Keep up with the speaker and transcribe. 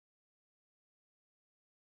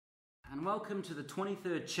and welcome to the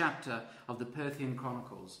 23rd chapter of the Perthian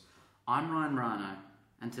Chronicles. I'm Ryan Rano,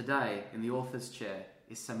 and today in the author's chair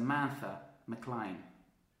is Samantha McLean.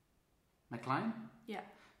 McLean? Yeah.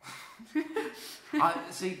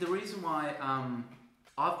 See, the reason why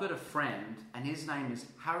I've got a friend, and his name is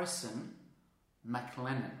Harrison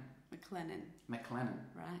McLennan. McLennan.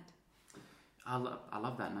 Right. I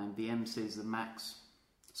love that name. The MC's the Max.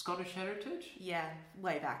 Scottish heritage? Yeah,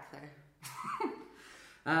 way back though.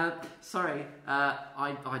 I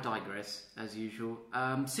digress, as usual.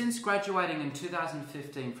 Since graduating in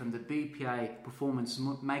 2015 from the BPA Performance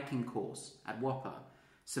Making course at WAPA,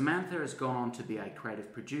 Samantha has gone on to be a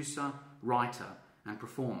creative producer, writer and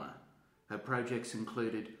performer. Her projects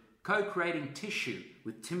included co-creating Tissue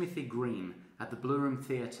with Timothy Green at the Blue Room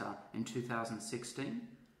Theatre in 2016,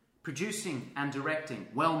 producing and directing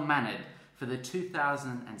Well Mannered for the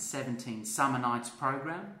 2017 Summer Nights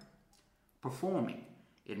program, performing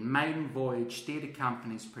in Maiden Voyage Theatre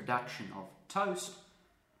Company's production of Toast,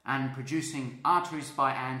 and producing Arteries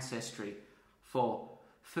by Ancestry for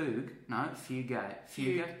Fugue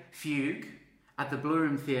at the Blue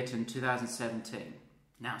Room Theatre in 2017.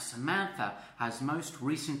 Now, Samantha has most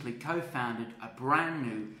recently co-founded a brand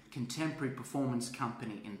new contemporary performance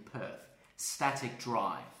company in Perth, Static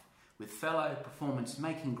Drive, with fellow performance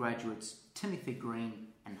making graduates Timothy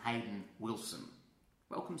Green and Hayden Wilson.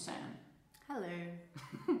 Welcome, Sam.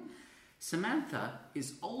 Hello. Samantha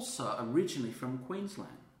is also originally from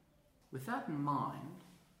Queensland. With that in mind,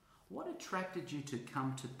 what attracted you to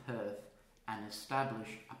come to Perth and establish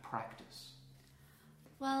a practice?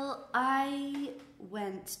 Well, I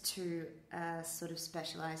went to a sort of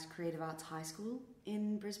specialised creative arts high school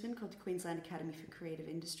in Brisbane called the Queensland Academy for Creative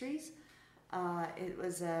Industries. It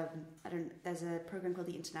was there's a program called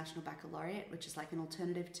the International Baccalaureate, which is like an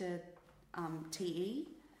alternative to TE,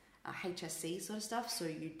 HSC sort of stuff. So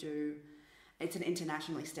it's an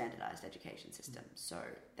internationally standardised education system. So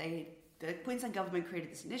the Queensland government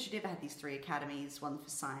created this initiative. It had these 3 academies, one for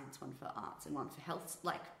science, one for arts, and one for health,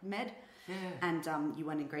 like med. Yeah. And you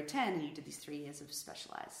went in grade 10 and you did these 3 years of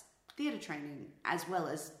specialised theatre training, as well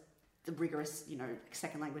as the rigorous,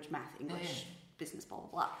 second language, math, English, business, blah, blah,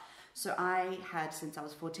 blah. So I had, since I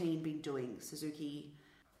was 14, been doing Suzuki,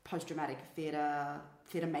 post-dramatic theatre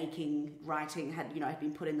making, writing, I'd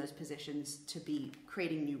been put in those positions to be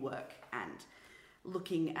creating new work and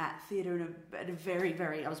looking at theatre at a very,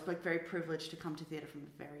 very, I was very privileged to come to theatre from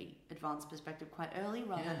a very advanced perspective quite early,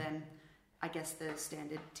 rather than, I guess, the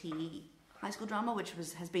standard TE high school drama, which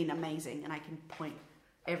has been amazing, and I can point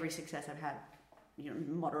every success I've had,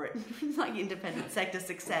 moderate, like independent sector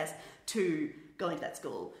success, to going to that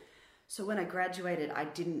school. So when I graduated, I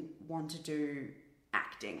didn't want to do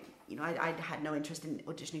acting. I had no interest in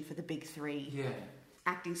auditioning for the big 3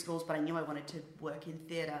 acting schools, but I knew I wanted to work in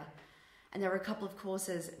theatre. And there were a couple of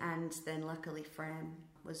courses, and then luckily Fran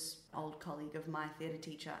was an old colleague of my theatre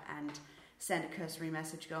teacher and sent a cursory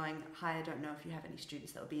message going, "Hi, I don't know if you have any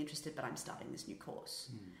students that would be interested, but I'm starting this new course."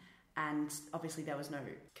 And obviously there was no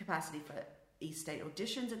capacity for East State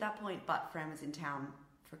auditions at that point, but Fran was in town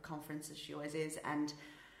for a conference, as she always is, and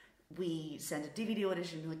we sent a DVD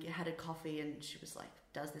audition, had a coffee, and she was like,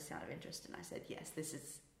 "Does this sound of interest?" And I said, "Yes, this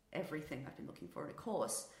is everything I've been looking for in a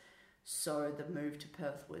course." So the move to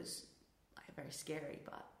Perth was very scary,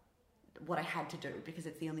 but what I had to do, because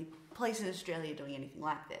it's the only place in Australia doing anything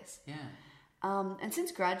like this. And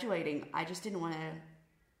since graduating, I just didn't want to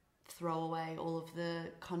throw away all of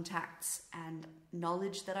the contacts and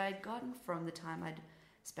knowledge that I had gotten from the time I'd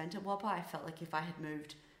spent at WAPA. I felt like if I had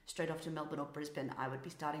moved straight off to Melbourne or Brisbane, I would be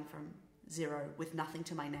starting from zero with nothing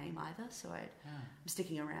to my name either. So I'm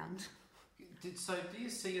sticking around. So do you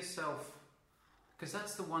see yourself, because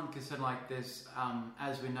that's the one, because there's,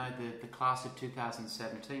 as we know, the class of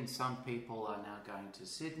 2017, some people are now going to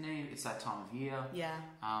Sydney. It's that time of year. Yeah.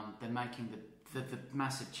 They're making the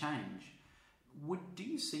massive change. Do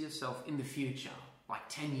you see yourself in the future, like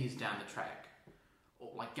 10 years down the track,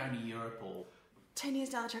 or like going to Europe, or 10 years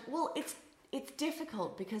down the track? Well, it's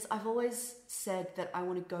difficult because I've always said that I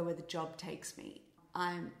want to go where the job takes me.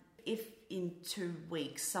 If in 2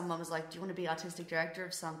 weeks someone was like, "Do you want to be artistic director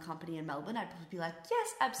of some company in Melbourne?" I'd probably be like,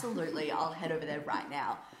 "Yes, absolutely. I'll head over there right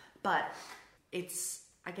now." But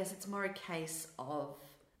I guess it's more a case of,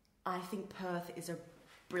 I think Perth is a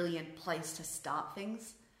brilliant place to start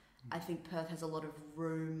things. I think Perth has a lot of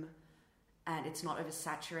room and it's not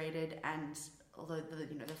oversaturated, and although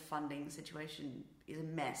the funding situation is a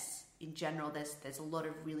mess in general, there's a lot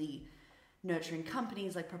of really nurturing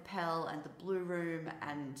companies like Propel and the Blue Room,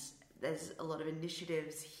 and there's a lot of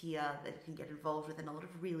initiatives here that you can get involved with, and a lot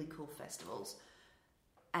of really cool festivals,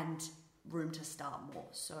 and room to start more.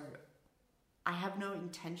 So I have no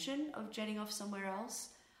intention of jetting off somewhere else.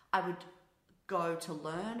 I would go to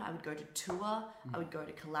learn, I would go to tour, I would go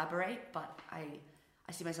to collaborate, but I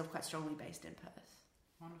see myself quite strongly based in Perth.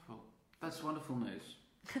 Wonderful. That's wonderful news.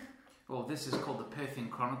 Well, this is called the Perthian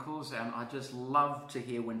Chronicles, and I just love to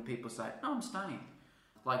hear when people say, "No, I'm staying."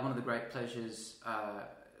 Like one of the great pleasures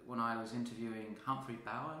when I was interviewing Humphrey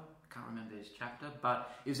Bauer, I can't remember his chapter,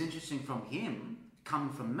 but it was interesting from him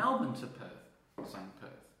coming from Melbourne to Perth, saying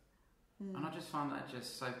Perth. And I just find that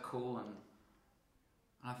just so cool, and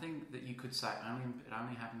I think that you could say it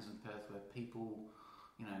only happens in Perth where people,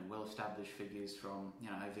 well-established figures from,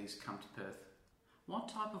 overseas come to Perth. What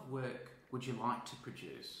type of work would you like to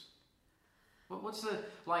produce? What's the,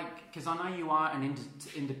 because I know you are an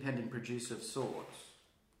independent producer of sorts.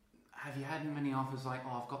 Have you had many offers like,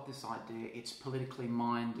 I've got this idea, it's politically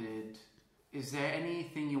minded. Is there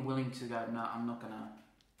anything you're willing to go, no, I'm not going to...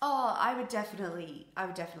 Oh, I would definitely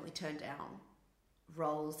turn down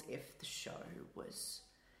roles if the show was,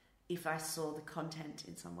 if I saw the content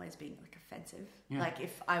in some ways being offensive. Yeah.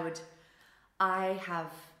 I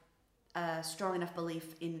have a strong enough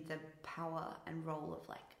belief in the power and role of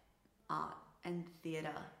art and theatre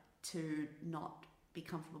to not be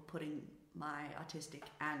comfortable putting my artistic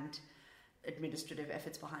and administrative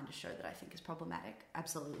efforts behind a show that I think is problematic.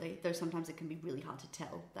 Absolutely. Though sometimes it can be really hard to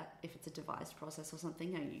tell that if it's a devised process or something,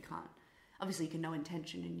 you can't. Obviously you can know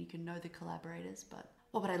intention and you can know the collaborators, but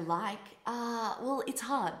what would I like? Well, it's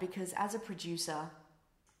hard because as a producer,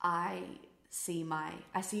 I see my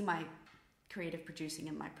creative producing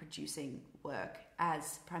and my producing work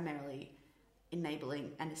as primarily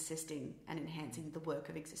enabling and assisting and enhancing the work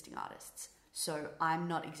of existing artists. So I'm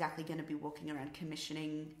not exactly going to be walking around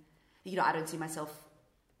commissioning. I don't see myself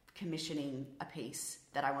commissioning a piece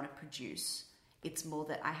that I want to produce. It's more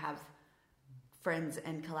that I have friends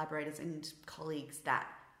and collaborators and colleagues that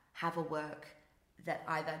have a work that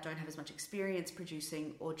either don't have as much experience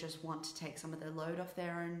producing or just want to take some of the load off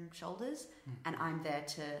their own shoulders. And I'm there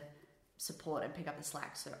to support and pick up the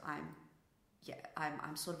slack. So I'm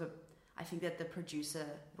sort of I think that the producer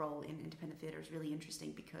role in independent theatre is really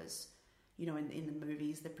interesting because in the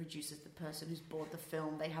movies, the producer's the person who's bought the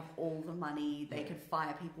film. They have all the money. They can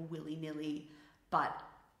fire people willy-nilly. But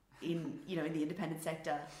in the independent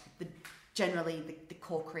sector, generally the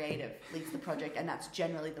core creative leads the project, and that's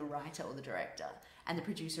generally the writer or the director. And the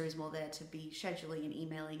producer is more there to be scheduling and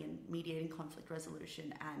emailing and mediating conflict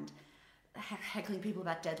resolution and heckling people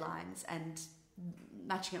about deadlines and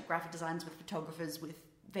matching up graphic designs with photographers, with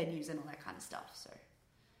venues and all that kind of stuff. So,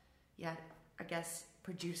 yeah, I guess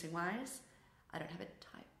producing-wise, I don't have a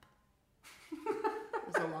type. It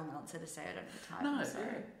was a long answer to say I don't have a type. No,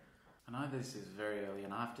 sorry. I know this is very early,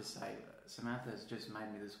 and I have to say, Samantha has just made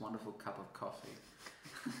me this wonderful cup of coffee.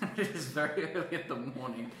 It is very early in the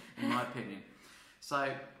morning, in my opinion.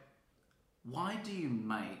 So, why do you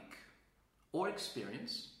make or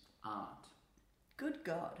experience art? Good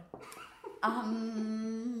God.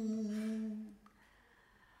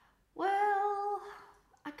 Well,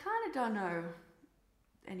 I kind of don't know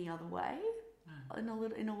any other way. In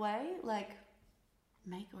a way,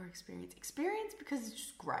 make or experience because it's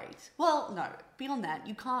just great. Well, no, beyond that,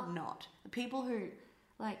 you can't not. The people who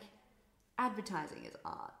advertising is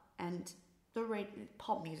art, and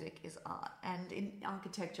pop music is art, and in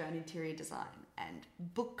architecture and interior design and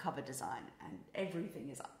book cover design and everything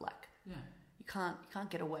is art. You can't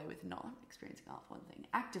get away with not experiencing art for one thing.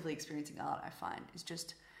 Actively experiencing art, I find, is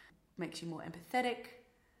just makes you more empathetic.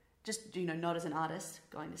 Just, not as an artist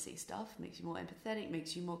going to see stuff, makes you more empathetic,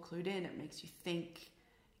 makes you more clued in, it makes you think,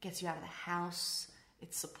 it gets you out of the house,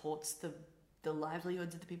 it supports the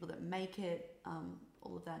livelihoods of the people that make it,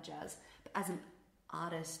 all of that jazz. But as an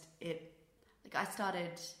artist, I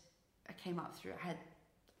came up through,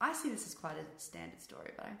 I see this as quite a standard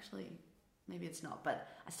story, but actually, maybe it's not, but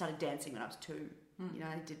I started dancing when I was 2.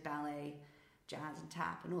 I did ballet, jazz and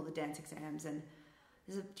tap and all the dance exams, and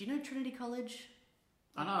do you know Trinity College?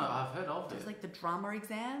 I know, I've heard of it. There's the drama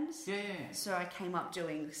exams. Yeah. So I came up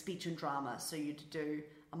doing speech and drama. So you'd do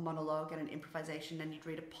a monologue and an improvisation, and you'd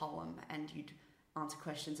read a poem, and you'd answer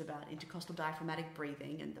questions about intercostal diaphragmatic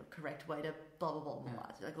breathing and the correct way to blah, blah, blah, blah,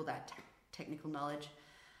 blah. All that technical knowledge.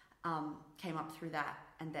 Came up through that,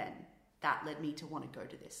 and then that led me to want to go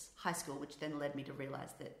to this high school, which then led me to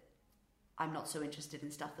realise that I'm not so interested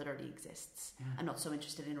in stuff that already exists. Yeah. I'm not so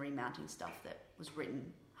interested in remounting stuff that was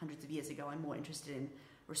written hundreds of years ago. I'm more interested in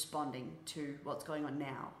responding to what's going on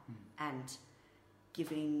now and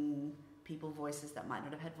giving people voices that might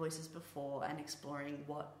not have had voices before, and exploring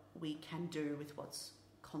what we can do with what's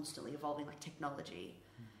constantly evolving, like technology.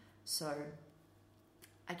 So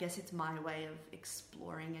I guess it's my way of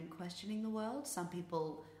exploring and questioning the world. Some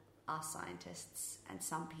people are scientists, and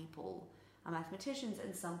some people are mathematicians,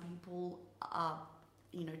 and some people are,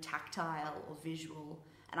 tactile or visual.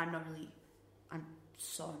 And I'm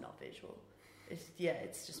so not visual.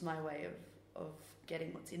 It's just my way of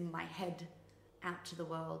getting what's in my head out to the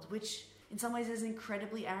world, which in some ways is an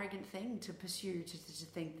incredibly arrogant thing to pursue, to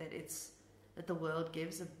think that that the world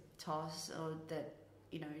gives a toss, or that,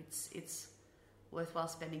 it's worthwhile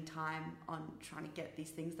spending time on trying to get these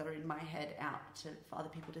things that are in my head out for other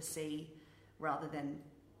people to see, rather than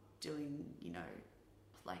doing,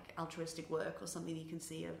 like altruistic work or something you can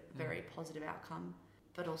see a very positive outcome.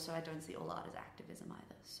 But also I don't see all art as activism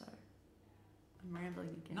either, so I'm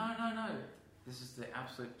rambling again. No. This is the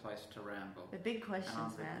absolute place to ramble. They're big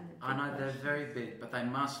questions, man. I know they're very big, but they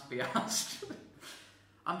must be asked.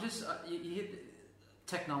 I'm just...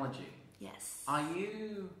 technology. Yes. Are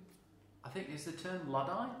you... I think, is the term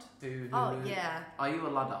Luddite? Oh, yeah. Are you a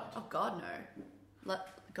Luddite? Oh, God, no.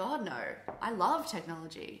 God, no. I love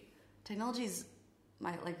technology. Technology's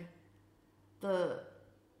my, the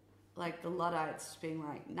Luddites being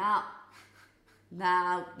like, nah,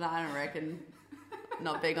 I don't reckon.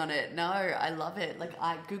 Not big on it. No, I love it.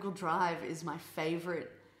 Google Drive is my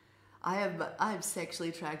favorite. I am sexually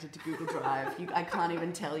attracted to Google Drive. I can't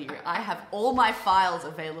even tell you. I have all my files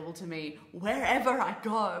available to me wherever I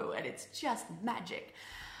go, and it's just magic.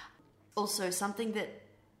 Also, something that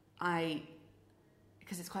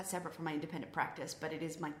because it's quite separate from my independent practice, but it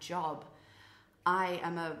is my job. I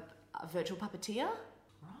am a virtual puppeteer.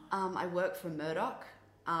 Right. I work for Murdoch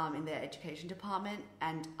in their education department,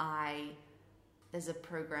 and there's a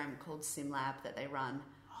program called SimLab that they run.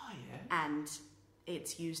 Oh, yeah. And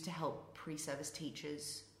it's used to help pre-service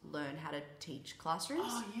teachers learn how to teach classrooms.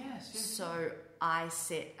 Oh, yes. So I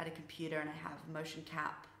sit at a computer and I have a motion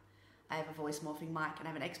cap, I have a voice morphing mic, and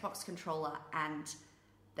I have an Xbox controller, and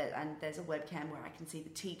there's a webcam where I can see the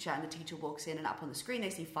teacher, and the teacher walks in, and up on the screen they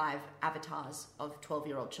see 5 avatars of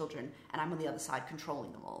 12-year-old children, and I'm on the other side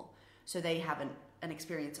controlling them all. So they have an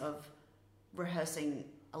experience of rehearsing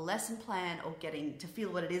a lesson plan, or getting to feel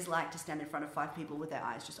what it is like to stand in front of 5 people with their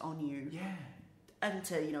eyes just on you. Yeah. And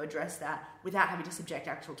to, address that without having to subject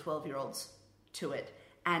actual 12-year-olds to it,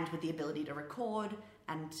 and with the ability to record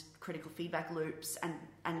and critical feedback loops.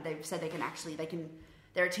 And they've said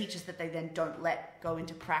there are teachers that they then don't let go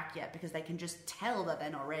into prac yet, because they can just tell that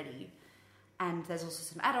they're not ready. And there's also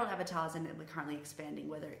some adult avatars, and we're currently expanding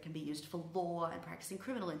whether it can be used for law and practicing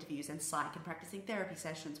criminal interviews, and psych and practicing therapy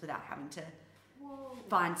sessions without having to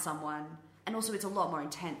find someone. And also it's a lot more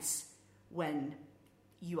intense when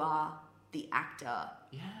you are the actor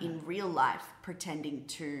in real life pretending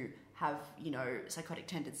to have, psychotic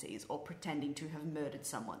tendencies, or pretending to have murdered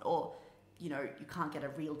someone, or, you can't get a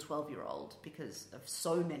real 12-year-old because of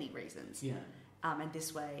so many reasons. Yeah. And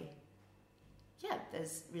this way,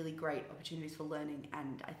 there's really great opportunities for learning,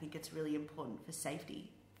 and I think it's really important for safety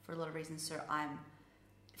for a lot of reasons. So I'm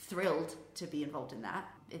thrilled to be involved in that.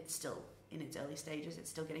 It's still in its early stages. It's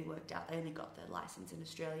still getting worked out. They only got the license in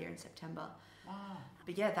Australia in September. Wow.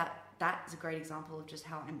 But that is a great example of just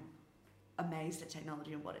how I'm amazed at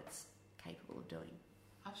technology and what it's capable of doing.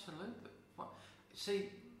 Absolutely. See,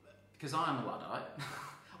 because I'm a Luddite,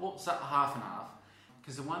 well, so half and half.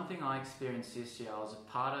 Because the one thing I experienced this year, I was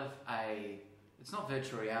a part of it's not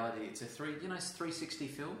virtual reality, it's 360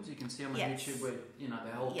 films you can see on my YouTube where,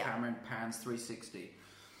 the whole camera pans 360.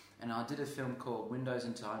 And I did a film called Windows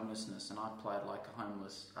into Homelessness, and I played like a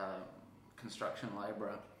homeless construction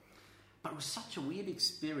labourer. But it was such a weird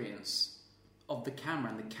experience of the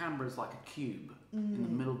camera, and the camera is like a cube in the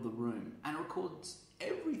middle of the room, and it records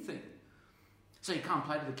everything. So you can't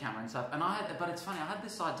play to the camera and stuff. But it's funny, I had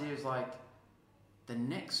this idea of like the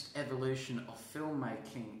next evolution of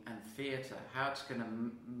filmmaking and theatre, how it's going to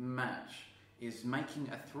match is making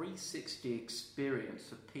a 360 experience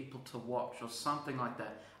for people to watch or something like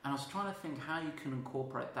that. And I was trying to think how you can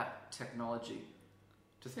incorporate that technology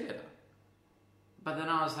to theatre. But then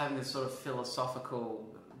I was having this sort of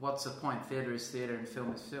philosophical, what's the point? Theatre is theatre and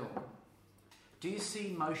film is film. Do you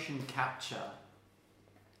see motion capture,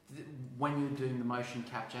 when you're doing the motion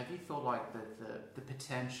capture, have you thought like the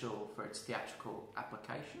potential for its theatrical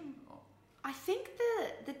application? Or? I think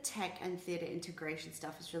the tech and theatre integration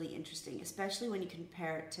stuff is really interesting, especially when you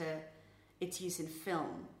compare it to its use in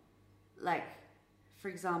film. Like, for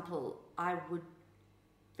example, I would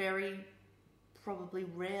very probably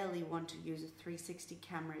rarely want to use a 360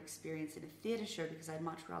 camera experience in a theatre show, because I'd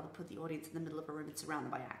much rather put the audience in the middle of a room and surrounded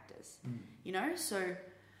by actors. So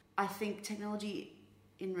I think technology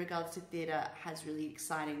in regards to theatre has really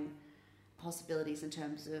exciting possibilities in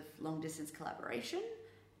terms of long distance collaboration,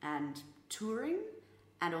 and touring,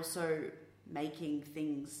 and also making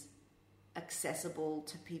things accessible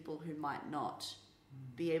to people who might not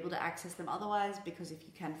be able to access them otherwise, because if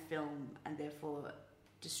you can film and therefore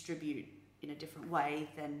distribute in a different way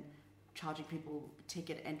than charging people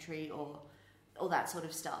ticket entry or all that sort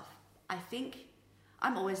of stuff. I think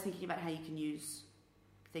I'm always thinking about how you can use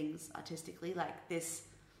things artistically, like these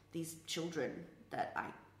children that I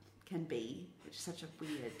can be, which is such a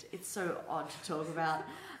weird, it's so odd to talk about.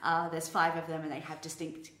 There's 5 of them and they have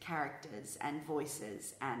distinct characters and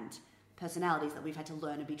voices and personalities that we've had to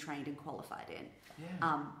learn and be trained and qualified in.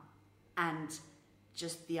 Yeah. And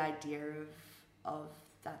just the idea of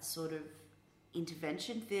that sort of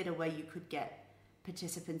intervention theatre where you could get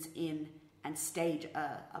participants in and stage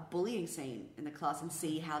a bullying scene in the class and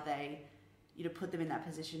see how they, put them in that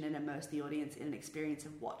position and immerse the audience in an experience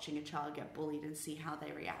of watching a child get bullied and see how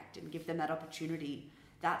they react and give them that opportunity.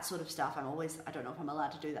 That sort of stuff. I don't know if I'm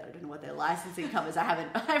allowed to do that. I don't know what their licensing covers. I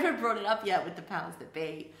haven't brought it up yet with the powers that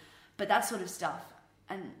be. But that sort of stuff.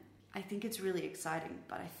 And I think it's really exciting,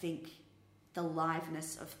 but I think the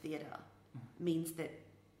liveness of theatre means that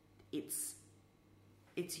its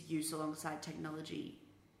use alongside technology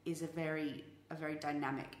is a very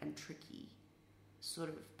dynamic and tricky sort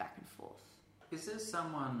of back and forth. Is there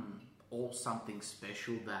someone or something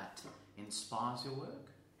special that inspires your work?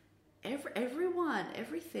 Everyone,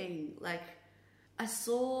 everything. Like, I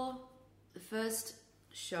saw the first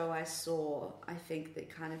show I saw, I think that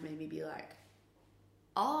kind of made me be like,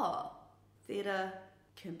 oh, theatre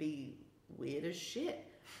can be weird as shit.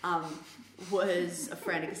 Was a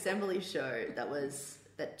Frantic Assembly show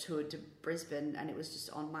that toured to Brisbane, and it was just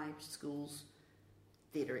on my school's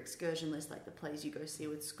theatre excursion list, like the plays you go see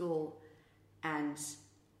with school. And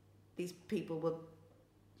these people were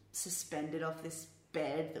suspended off this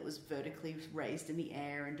bed that was vertically raised in the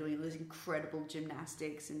air and doing this incredible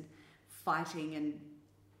gymnastics and fighting and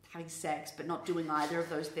having sex, but not doing either of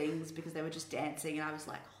those things because they were just dancing. And I was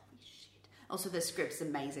like, holy shit. Also, the script's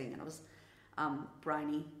amazing. And I was,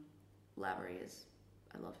 Bryony Lavery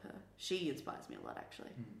I love her. She inspires me a lot,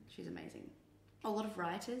 actually. She's amazing. A lot of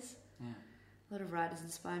writers. Yeah. A lot of writers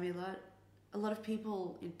inspire me a lot. A lot of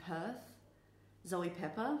people in Perth. Zoe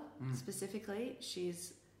Pepper, specifically.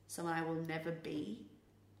 She's someone I will never be,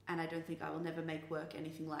 and I don't think I will never make work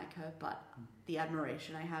anything like her, but the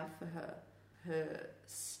admiration I have for her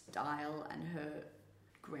style and her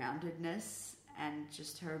groundedness and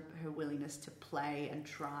just her willingness to play and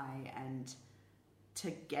try and to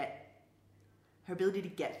get her ability to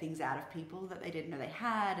get things out of people that they didn't know they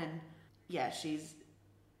had. And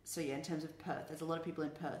in terms of Perth, there's a lot of people in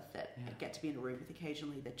Perth that I get to be in a room with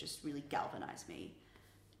occasionally that just really galvanise me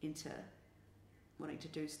into wanting to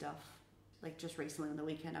do stuff. Like just recently on the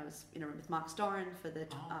weekend, I was in a room with Mark Storin for the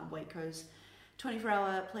Waco's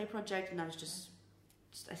 24-hour play project, and I was just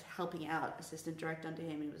helping out, assistant director under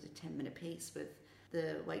him. It was a 10-minute piece with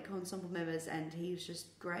the Waco ensemble members, and he was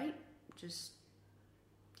just great.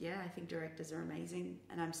 I think directors are amazing,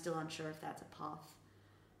 and I'm still unsure if that's a path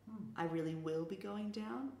I really will be going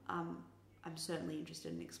down. I'm certainly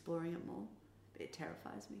interested in exploring it more. It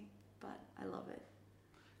terrifies me, but I love it.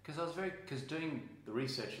 Because doing the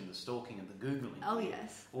research and the stalking and the Googling. Oh,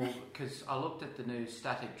 yes. Because I looked at the new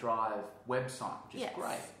Static Drive website, which is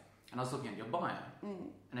great. And I was looking at your bio,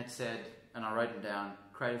 and it said, and I wrote it down,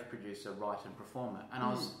 creative producer, writer and performer. And I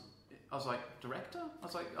was like, director? I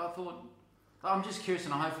thought, I'm just curious,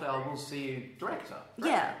 and hopefully I will see you director.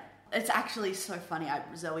 Right? Yeah. It's actually so funny.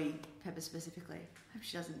 Zoe Pepper specifically. I hope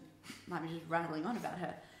she doesn't mind me just rattling on about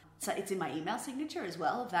her. So it's in my email signature as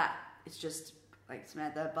well. That it's just like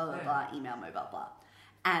Samantha, blah, blah, blah, email me, blah, blah.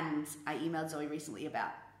 And I emailed Zoe recently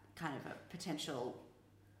about kind of a potential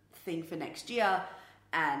thing for next year,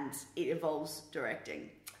 and it involves directing.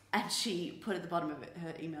 And she put at the bottom of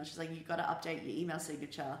her email, she's like, you've got to update your email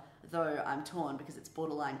signature, though I'm torn because it's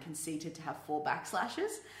borderline conceited to have 4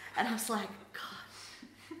 backslashes. And I was like, God.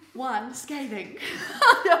 One, scathing,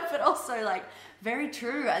 but also like very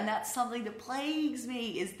true, and that's something that plagues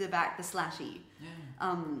me is the slashy,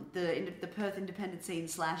 the Perth independent scene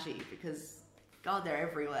slashy, because God, they're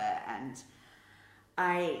everywhere, and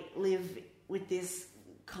I live with this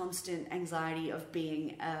constant anxiety of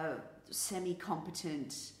being a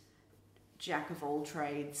semi-competent jack of all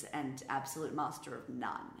trades and absolute master of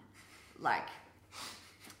none. Like,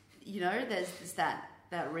 there's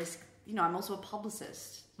that risk. I'm also a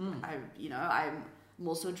publicist. I'm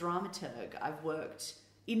also a dramaturg. I've worked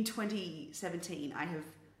in 2017. I have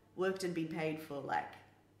worked and been paid for like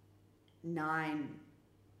 9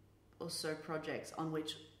 or so projects, on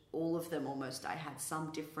which all of them almost I had some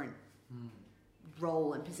different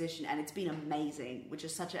role and position, and it's been amazing, which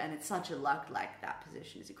is it's such a luck. Like, that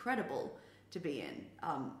position is incredible to be in,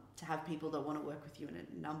 to have people that want to work with you in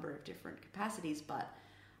a number of different capacities. But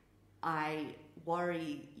I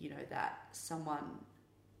worry, that someone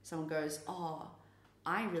goes, oh,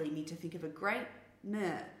 I really need to think of a great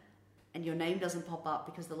meh, and your name doesn't pop up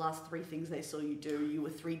because the last 3 things they saw you do, you were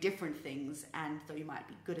 3 different things, and though you might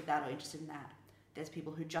be good at that or interested in that, there's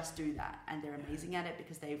people who just do that, and they're amazing at it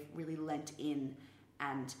because they've really lent in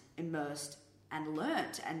and immersed and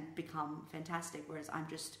learnt and become fantastic, whereas I'm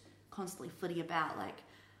just constantly flitting about. Like,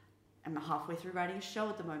 I'm halfway through writing a show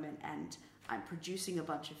at the moment, and I'm producing a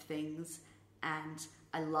bunch of things, and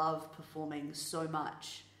I love performing so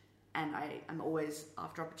much, and I'm always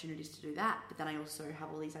after opportunities to do that. But then I also have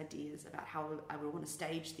all these ideas about how I would want to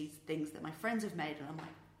stage these things that my friends have made, and I'm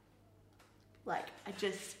like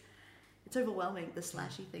it's overwhelming, the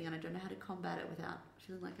slashy thing, and I don't know how to combat it without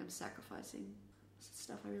feeling like I'm sacrificing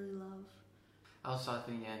stuff I really love. Also, I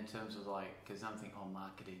think, in terms of because I'm thinking on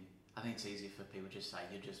marketing, I think it's easy for people to just say,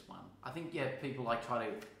 you're just one. I think, people try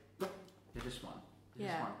to, you're just one. You're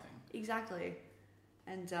just one thing. Exactly.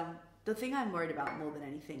 And the thing I'm worried about more than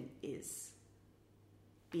anything is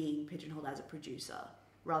being pigeonholed as a producer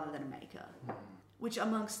rather than a maker, which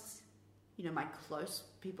amongst, my close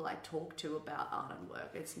people I talk to about art and work,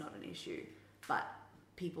 it's not an issue. But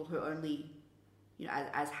people who only,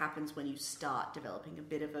 as happens when you start developing a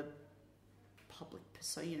bit of a public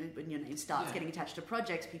persona, when your name starts getting attached to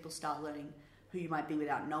projects, people start learning who you might be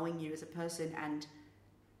without knowing you as a person, and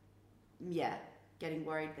getting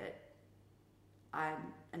worried that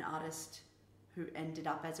I'm an artist who ended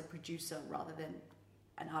up as a producer rather than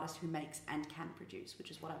an artist who makes and can produce, which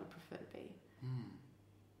is what I would prefer to be.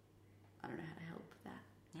 I don't know how to help with that.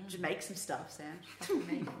 Yeah. Just make some stuff, Sam. Just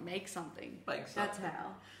make something. That's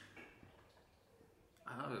how.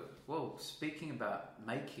 Oh, well, speaking about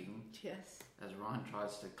making, yes, as Ryan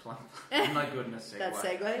tries to clump, oh my goodness, segue. That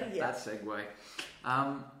segue, yeah. That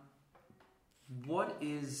segue. What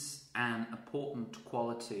is an important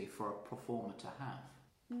quality for a performer to have?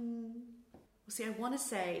 Well, see, I want to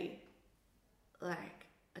say,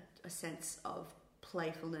 a sense of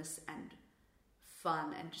playfulness and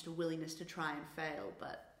fun and just a willingness to try and fail,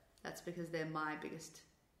 but that's because they're my biggest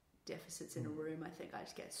deficits in a room. I think I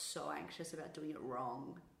just get so anxious about doing it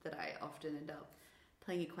wrong that I often end up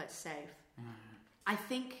playing it quite safe. I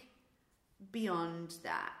think beyond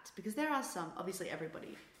that, because there are some, obviously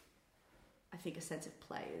everybody, I think a sense of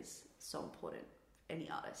play is so important.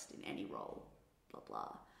 Any artist in any role, blah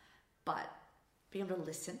blah. But being able to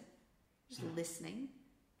listen, just listening,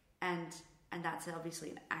 and that's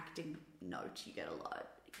obviously an acting note you get a lot.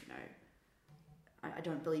 I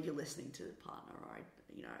don't believe you're listening to the partner, or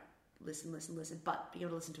listen. But being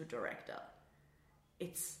able to listen to a director,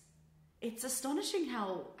 it's astonishing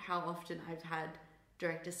how often I've had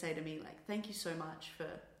directors say to me, "Thank you so much for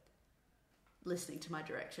listening to my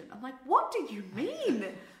direction." I'm like, what do you mean?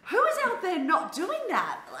 Who is out there not doing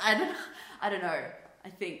that? I don't know. I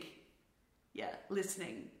think,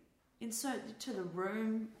 listening to the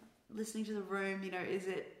room, listening to the room.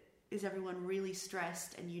 Is everyone really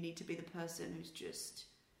stressed and you need to be the person who's just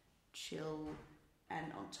chill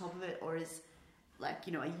and on top of it, or is are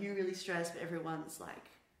you really stressed but everyone's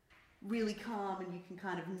really calm, and you can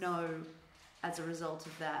kind of know as a result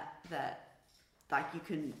of that you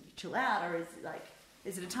can chill out, or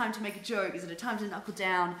is it a time to make a joke? Is it a time to knuckle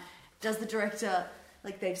down? Does the director,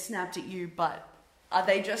 they've snapped at you, but are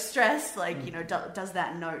they just stressed? Does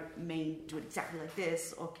that note mean do it exactly like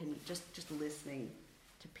this, or can you just listening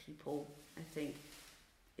to people, I think,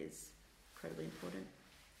 is incredibly important.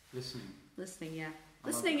 Listening, yeah.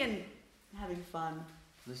 Listening and having fun.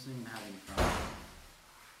 Listening and having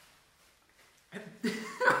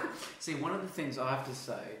fun. See, one of the things I have to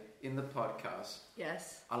say in the podcast.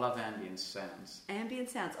 Yes. I love ambient sounds.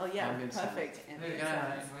 Ambient sounds. Oh yeah, ambient perfect. Sounds. Ambient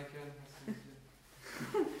sounds.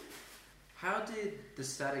 How did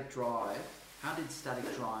Static Drive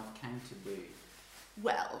came to be?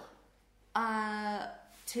 Well,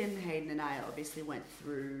 Tim Hayden and I obviously went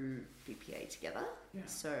through BPA together. Yeah.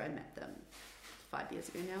 So I met them 5 years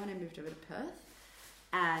ago now when I moved over to Perth.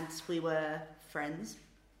 And we were friends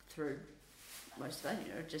through most of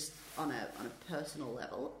it, just on a personal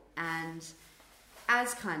level. And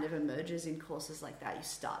as kind of emerges in courses like that, you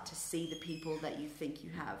start to see the people that you think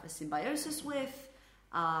you have a symbiosis with,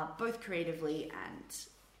 both creatively and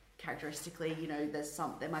characteristically.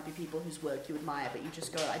 There might be people whose work you admire, but you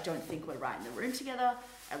just go, I don't think we're right in the room together,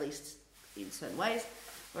 at least in certain ways.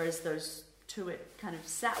 Whereas those two it kind of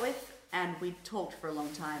sat with, and we talked for a long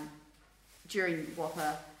time during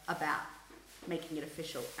WAPA about making it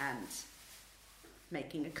official and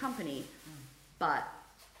making a company, but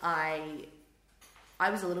I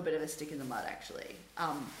was a little bit of a stick in the mud, actually.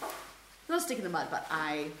 Not a stick in the mud, but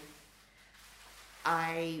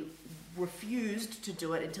I refused to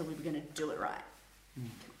do it until we were going to do it right.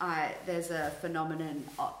 There's a phenomenon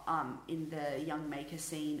in the young maker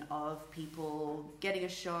scene of people getting a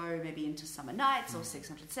show maybe into Summer Nights or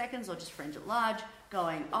 600 Seconds or just Fringe at Large,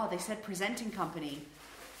 going, oh, they said presenting company.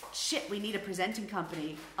 Shit, we need a presenting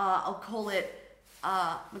company. I'll call it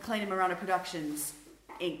McLean and Morano Productions,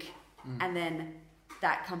 Inc. And then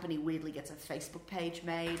that company weirdly gets a Facebook page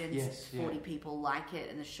made and 40 people like it,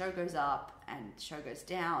 and the show goes up and the show goes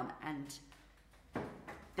down, and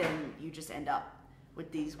then you just end up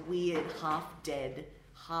with these weird, half-dead,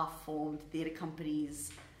 half-formed theatre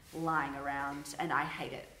companies lying around, and I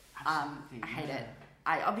hate it. I hate it.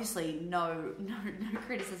 I obviously no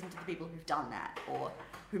criticism to the people who've done that or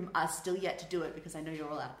who are still yet to do it, because I know you're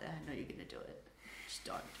all out there. I know you're going to do it. Just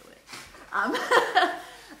don't do it. I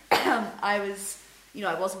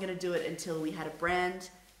wasn't going to do it until we had a brand,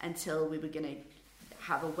 until we were going to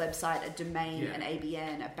have a website, a domain, an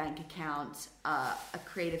ABN, a bank account, a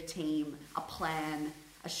creative team, a plan,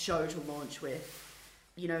 a show to launch with,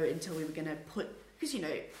 until we were going to because,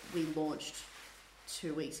 we launched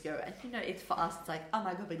 2 weeks ago, and, it's for us, it's like, oh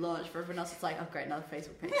my God, we launched. For everyone else, it's like, oh great, another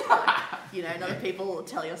Facebook page. Another people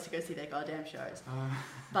telling us to go see their goddamn shows.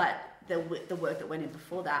 But the work that went in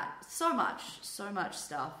before that, so much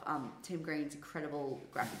stuff. Tim Green's incredible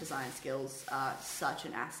graphic design skills are such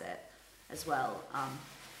an asset as well.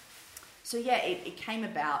 It came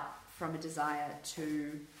about from a desire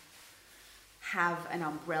to have an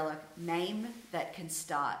umbrella name that can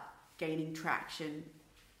start gaining traction,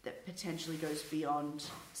 that potentially goes beyond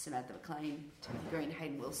Samantha McLean, Timothy Green,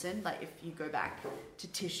 Hayden Wilson. Like, if you go back to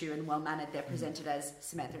Tissue and Well Mannered, they're presented as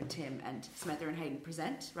Samantha and Tim, and Samantha and Hayden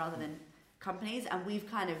present rather than companies, and we've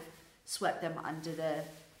kind of swept them under the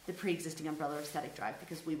pre-existing umbrella of Static Drive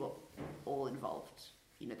because we were all involved.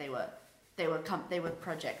 They were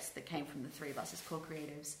projects that came from the three of us as core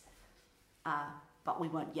creatives, but we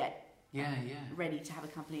weren't yet ready to have a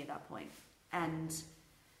company at that point. And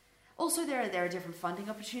also there are different funding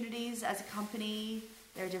opportunities as a company.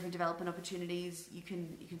 There are different development opportunities. You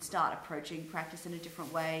can start approaching practice in a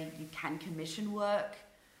different way. You can commission work.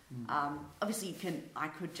 Obviously I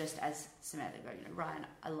could just, as Samantha, go, Ryan,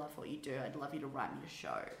 I love what you do. I'd love you to write me a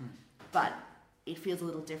show. But it feels a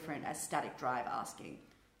little different as Static Drive asking.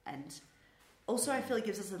 And also I feel it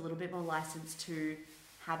gives us a little bit more license to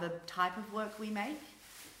have a type of work we make,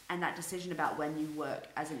 and that decision about when you work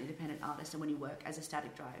as an independent artist and when you work as a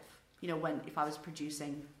Static Drive. If I was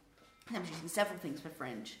producing several things for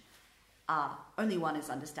Fringe, only one is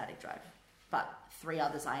under Static Drive, but 3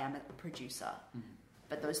 others I am a producer.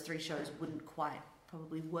 But those 3 shows wouldn't quite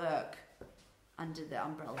probably work under the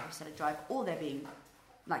umbrella of Static Drive, or they're being,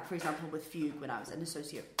 like, for example, with Fugue, when I was an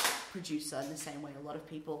associate producer, in the same way a lot of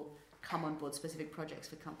people come on board specific projects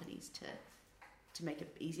for companies to make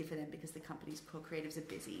it easier for them because the company's core creatives are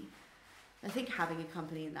busy. I think having a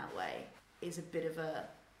company in that way is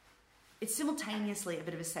it's simultaneously a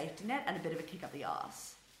bit of a safety net and a bit of a kick up the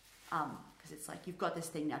arse. Because it's like, you've got this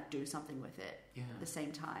thing, now do something with it at the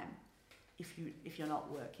same time. If you're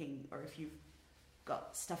not working, or if you've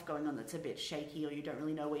got stuff going on that's a bit shaky, or you don't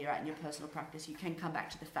really know where you're at in your personal practice, you can come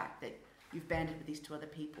back to the fact that you've banded with these 2 other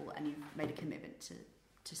people and you've made a commitment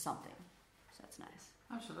to something. So that's nice.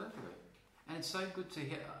 Absolutely. And it's so good to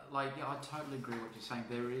hear. I totally agree with what you're saying.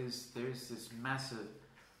 There is this massive,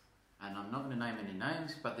 and I'm not going to name any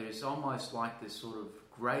names, but there's almost like this sort of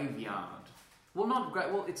graveyard. Well, not great.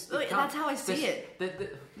 Well, that's how I see it.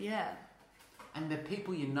 And the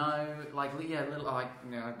people I've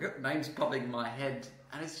got names popping in my head,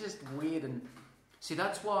 and it's just weird. And see,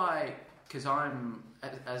 that's why, because I'm,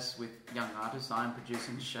 as with young artists, I'm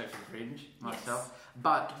producing a show for Fringe myself. Yes.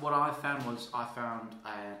 But what I found was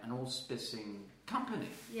an auspicing company,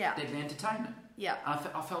 Deadly Entertainment. Yeah, and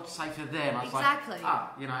I felt safer there. And I was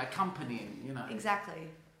accompanying. Exactly.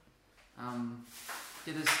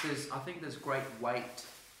 There's I think there's great weight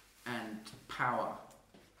and power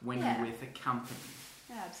when you're with a company.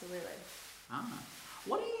 Yeah, absolutely.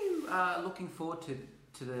 What are you looking forward to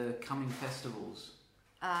the coming festivals?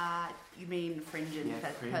 You mean Fringe and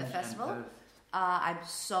Perth Festival? And Perth. I'm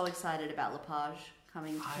so excited about Lepage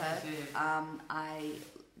coming to Perth. I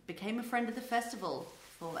became a friend of the festival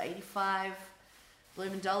for $85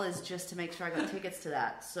 blooming dollars just to make sure I got tickets to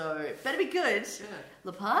that. So it better be good. Yeah.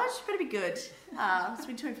 Lepage better be good. It's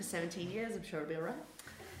been touring for 17 years. I'm sure it'll be all right.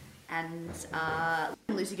 And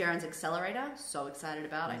Lucy Guerin's Accelerator, so excited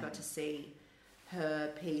about. I got to see her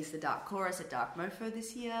piece, The Dark Chorus, at Dark Mofo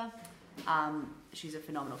this year. she's a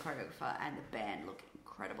phenomenal choreographer, and the band look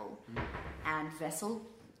incredible. And Vessel,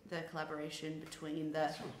 the collaboration between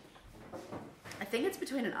I think it's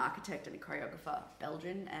between an architect and a choreographer,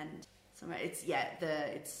 Belgian, and somewhere it's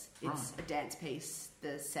a dance piece.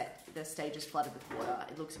 The stage is flooded with water.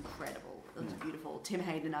 It looks incredible. It looks beautiful. Tim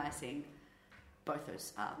Hayden and I sing both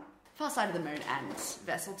those Far Side of the Moon and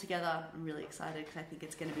Vessel together. I'm really excited because I think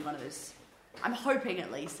it's going to be one of those. I'm hoping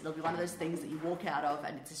at least it'll be one of those things that you walk out of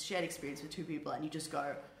and it's a shared experience with two people and you just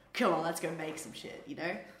go, come on, let's go make some shit, you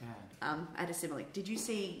know? Yeah. I had a similar. Did you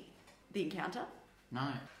see The Encounter?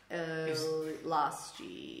 No. Last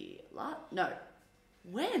year. No.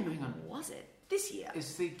 When was it? This year.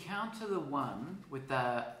 Is The Encounter the one with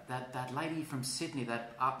that lady from Sydney?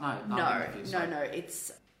 No.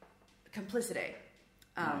 It's Complicity.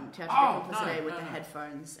 Complicity with the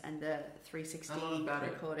headphones and the 360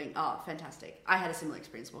 recording. Oh, fantastic. I had a similar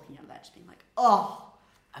experience walking out of that, just being like, oh.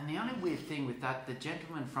 And the only weird thing with that, the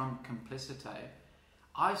gentleman from Complicity,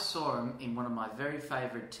 I saw him in one of my very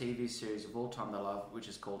favourite TV series of all time that I love, which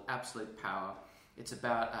is called Absolute Power. It's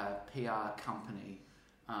about a PR company.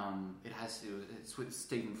 It's with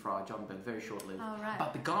Stephen Fry, John Byrne, very short-lived. Oh, right.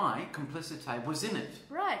 But the guy, Complicity, was in it.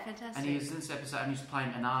 Right, fantastic. And he was in this episode and he was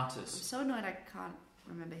playing an artist. I'm so annoyed I can't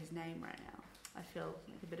remember his name right now. I feel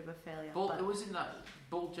like a bit of a failure. It was in that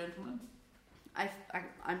Bald Gentleman?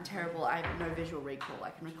 I'm terrible. I have no visual recall. I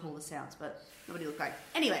can recall the sounds, but nobody looked like.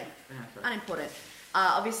 Anyway, unimportant.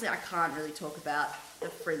 Obviously, I can't really talk about the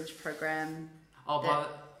Fringe program.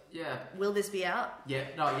 Yeah. Will this be out? Yeah.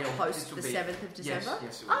 Post the 7th of December?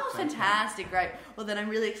 Yes, it will. Oh, fantastic. Great. Well, then I'm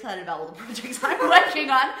really excited about all the projects I'm working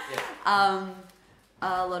on. Yeah.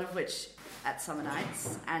 A lot of which at Summer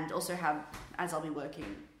Nights, and also as I'll be working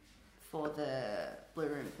for the Blue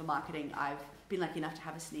Room for marketing, I've been lucky enough to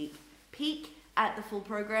have a sneak peek at the full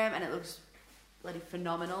program, and it looks bloody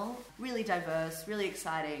phenomenal. Really diverse, really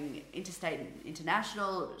exciting, interstate and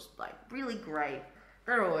international. It was like really great.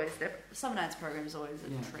 Their Summer Nights program is always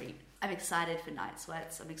a treat. I'm excited for Night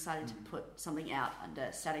Sweats. I'm excited to put something out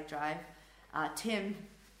under Static Drive. Tim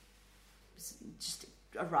just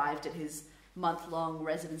arrived at his month-long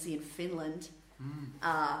residency in Finland.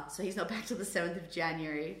 So he's not back till the 7th of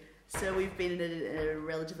January. So we've been in a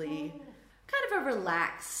relatively kind of a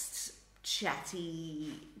relaxed,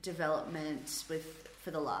 chatty development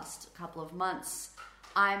for the last couple of months.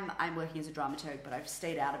 I'm working as a dramaturg, but I've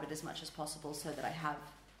stayed out of it as much as possible so that I have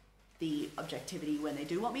the objectivity when they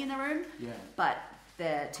do want me in the room. Yeah. But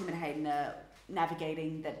Tim and Hayden are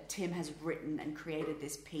navigating that Tim has written and created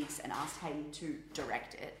this piece and asked Hayden to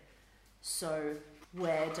direct it. So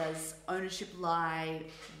where does ownership lie?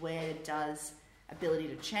 Where does ability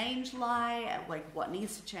to change lie? Like what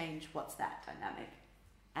needs to change? What's that dynamic?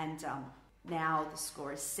 And now the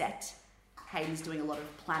score is set. Hayden's doing a lot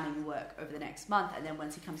of planning work over the next month, and then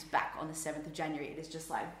once he comes back on the 7th of January, it is just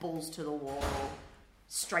like balls to the wall,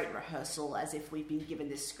 straight rehearsal, as if we've been given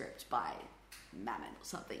this script by Mammon or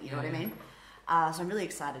something, you know what I mean? So I'm really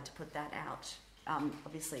excited to put that out.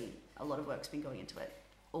 Obviously, a lot of work's been going into it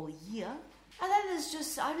all year. And then I'm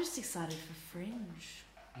just excited for Fringe.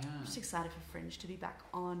 Yeah. I'm just excited for Fringe to be back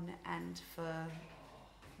on and for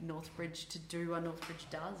Northbridge to do what Northbridge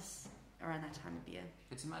does around that time of year.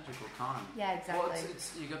 It's a magical time. Yeah, exactly.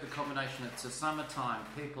 Well, you got the combination. It's the summertime.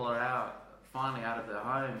 People are finally out of their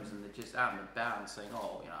homes, and they're just out and about and saying,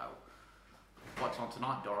 "Oh, what's on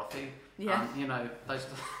tonight, Dorothy?" Yeah. Those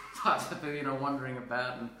types of people, wandering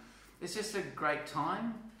about, and it's just a great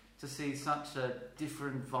time to see such a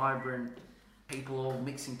different, vibrant people all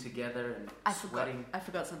mixing together and sweating. I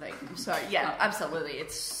forgot something. I'm sorry. Yeah, absolutely.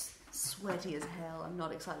 It's sweaty as hell. I'm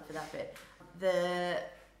not excited for that bit. The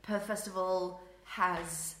Perth Festival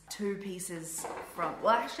has two pieces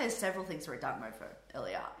actually has several things for a Dark Mofo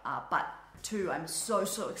earlier, but two I'm so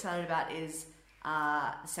excited about is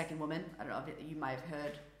The Second Woman. I don't know if you may have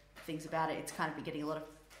heard things about it. It's kind of been getting a lot of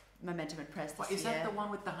momentum and press this year. Is that the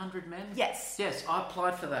one with the 100 men? Yes. Yes, I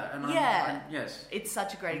applied for that. And yes. It's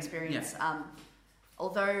such a great experience. Yeah.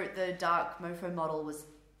 Although the Dark Mofo model was,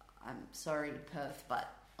 I'm sorry, Perth,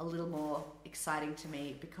 but a little more exciting to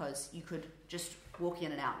me because you could just walk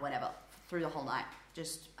in and out whenever through the whole night.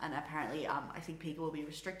 And apparently, I think people will be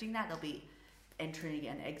restricting that. There'll be entry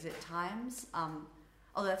and exit times.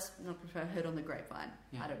 Although that's not heard on the grapevine.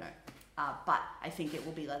 Yeah. I don't know. But I think it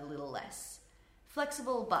will be a little less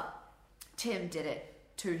flexible. But Tim did it.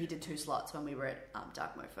 He did 2 slots when we were at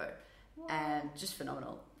Dark Mofo. Wow. And just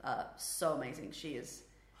phenomenal. So amazing. She is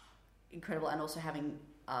incredible. And also having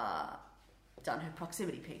done her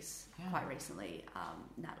proximity piece quite recently,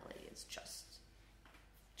 Natalie is just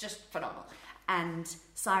phenomenal. And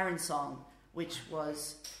Siren Song, which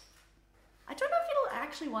was, I don't know if it'll, I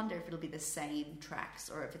actually wonder if it'll be the same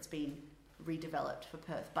tracks or if it's been redeveloped for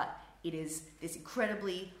Perth, but it is this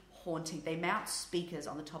incredibly haunting. They mount speakers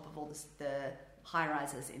on the top of all the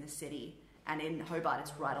high-rises in the city, and in Hobart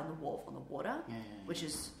it's right on the wharf on the water, which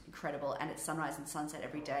is incredible, and it's sunrise and sunset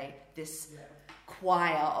every day. This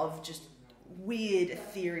choir of just weird,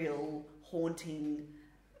 ethereal, haunting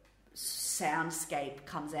soundscape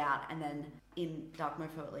comes out, and then in Dark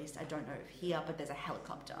Mofo, at least, I don't know if here, but there's a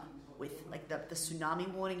helicopter with like the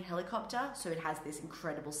tsunami warning helicopter, so it has this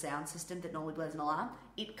incredible sound system that normally blows an alarm.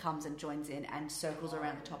 It comes and joins in and circles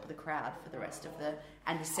around the top of the crowd for the rest of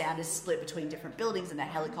and the sound is split between different buildings and that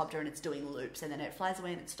helicopter, and it's doing loops, and then it flies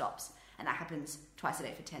away and it stops, and that happens twice a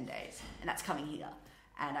day for 10 days, and that's coming here,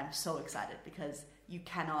 and I'm so excited because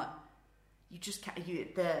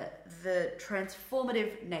the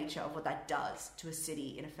transformative nature of what that does to a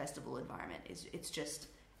city in a festival environment it's just,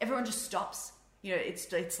 everyone just stops. You know,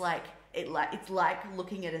 it's like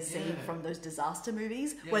looking at a scene from those disaster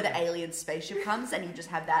movies where the alien spaceship comes and you just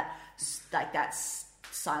have that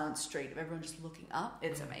silent street of everyone just looking up.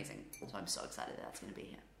 It's amazing. So I'm so excited that's going to be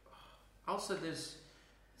here. Also,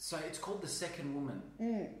 so it's called The Second Woman.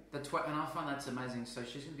 And I find that's amazing. So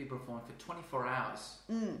she's going to be performing for 24 hours.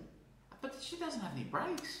 But she doesn't have any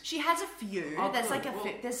breaks. She has a few. Oh, there's good.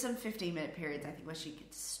 there's some 15-minute periods, I think, where she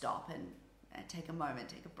could stop and take a moment,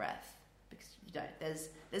 take a breath. Because you don't.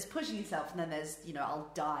 There's pushing yourself, and then there's, you know, I'll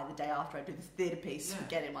die the day after I do this theatre piece. So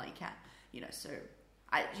get in while you can. You know, so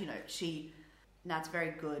it's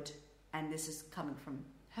very good, and this is coming from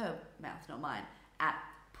her mouth, not mine, at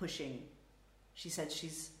pushing. She said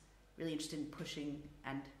she's really interested in pushing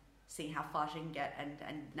and seeing how far she can get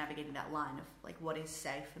and navigating that line of like what is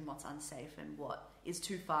safe and what's unsafe and what is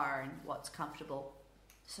too far and what's comfortable.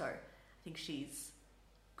 So I think she's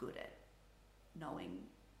good at knowing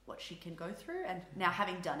what she can go through, and now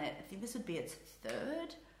having done it, I think this would be its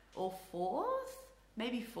third or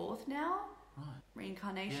maybe fourth now,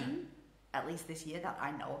 reincarnation, at least this year that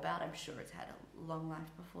I know about. I'm sure it's had a long life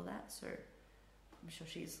before that, so I'm sure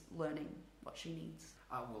she's learning what she needs.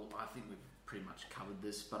 Well, I think we've pretty much covered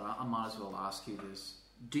this, but I might as well ask you this.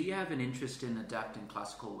 Do you have an interest in adapting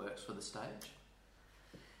classical works for the stage?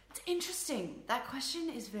 It's interesting. That question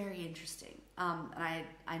is very interesting. And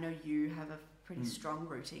I know you have a pretty strong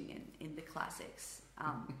rooting in the classics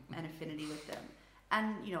and affinity with them.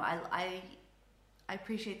 And, you know, I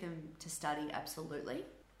appreciate them to study, absolutely.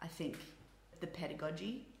 I think the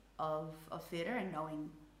pedagogy of theatre and knowing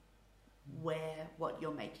where what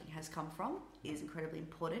you're making has come from is incredibly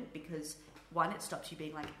important, because one, it stops you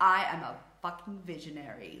being like, I am a fucking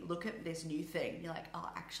visionary, look at this new thing. You're like, oh,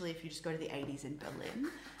 actually, if you just go to the 80s in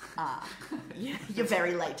Berlin, you're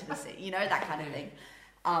very late to the scene, you know, that kind of thing.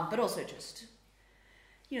 But also just,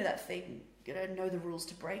 you know, that thing, you know the rules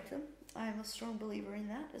to break them. I'm a strong believer in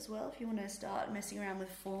that as well. If you want to start messing around with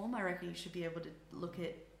form, I reckon you should be able to look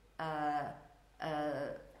at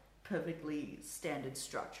perfectly standard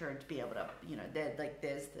structure and to be able to, you know, there's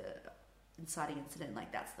the inciting incident,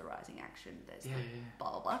 like that's the rising action, there's the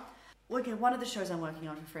blah blah blah. Okay, one of the shows I'm working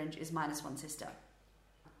on for Fringe is Minus One Sister,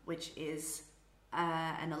 which is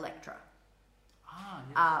an Electra,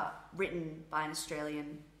 written by an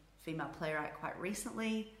Australian female playwright quite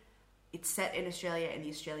recently. It's set in Australia in the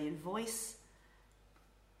Australian voice,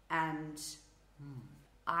 and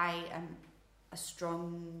I am a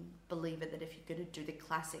strong believer that if you're going to do the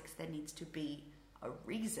classics, there needs to be a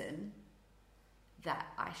reason that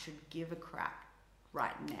I should give a crap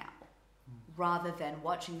right now, rather than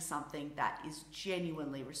watching something that is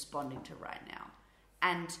genuinely responding to right now.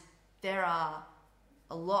 And there are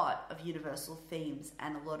a lot of universal themes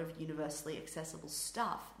and a lot of universally accessible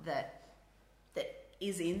stuff that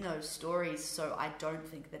is in those stories, so I don't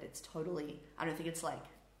think that it's totally, I don't think it's like,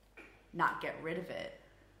 not get rid of it,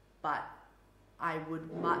 but I'm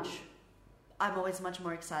always much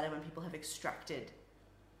more excited when people have extracted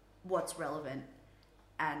what's relevant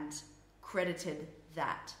and credited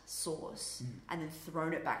that source and then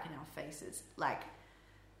thrown it back in our faces. Like,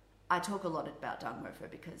 I talk a lot about Dark Mofo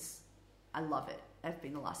because I love it. I've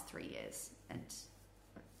been the last 3 years and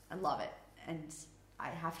I love it. And I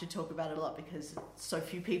have to talk about it a lot because so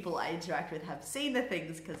few people I interact with have seen the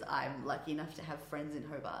things, because I'm lucky enough to have friends in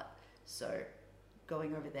Hobart. So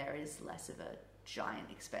going over there is less of a giant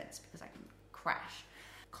expense because I can crash.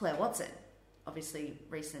 Claire Watson, obviously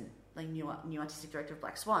new artistic director of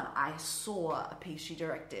Black Swan. I saw a piece she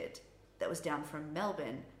directed that was down from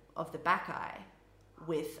Melbourne of the Bacchae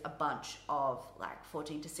with a bunch of like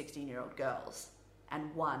 14 to 16-year-old girls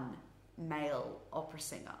and one male opera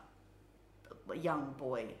singer, a young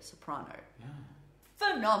boy soprano.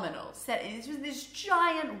 phenomenal. Set in this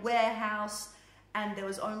giant warehouse, and there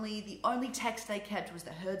was the only text they kept was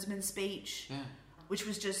the herdsman speech, which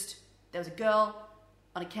was just, there was a girl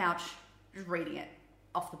on a couch just reading it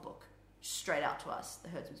off the book, straight out to us, the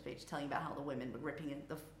herdsman speech, telling about how the women were ripping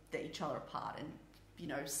each other apart and, you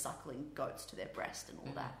know, suckling goats to their breast and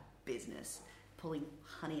all that business, pulling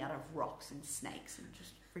honey out of rocks and snakes and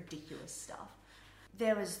just ridiculous stuff.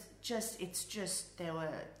 There was just,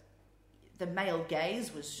 the male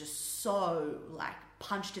gaze was just so, like,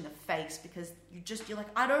 punched in the face, because you're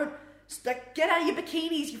like, get out of your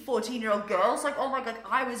bikinis, you 14-year-old girls. Like, oh my God,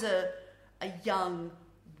 I was a young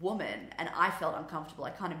woman and I felt uncomfortable. I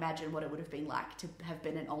can't imagine what it would have been like to have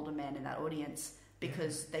been an older man in that audience,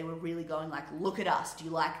 because they were really going like, look at us, do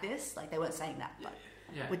you like this? Like, they weren't saying that, but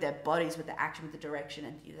with their bodies, with the action, with the direction.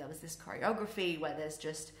 And there was this choreography where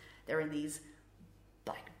they're in these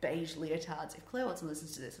like beige leotards. If Claire Watson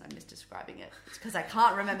listens to this and I'm misdescribing it, it's because I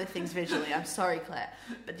can't remember things visually. I'm sorry, Claire.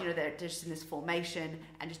 But you know, they're just in this formation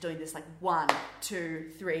and just doing this like 1, 2,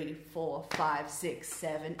 3, 4, 5, 6,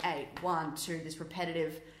 7, 8, 1, 2, this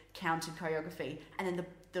repetitive counted choreography. And then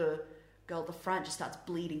the girl at the front just starts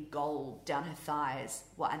bleeding gold down her thighs,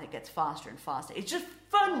 and it gets faster and faster. It's just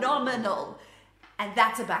phenomenal. And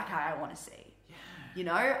that's a Bacchae I want to see. Yeah. You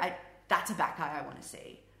know, that's a Bacchae I want to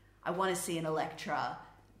see. I want to see an Elektra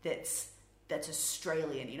that's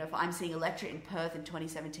Australian. You know, if I'm seeing Elektra in Perth in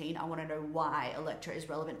 2017, I want to know why Elektra is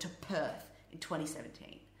relevant to Perth in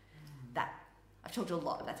 2017. That, I've told you a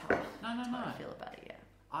lot, but that's how I feel about it, yeah.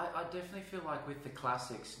 I definitely feel like with the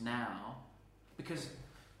classics now, because,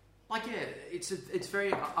 like, yeah, it's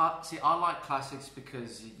very... see, I like classics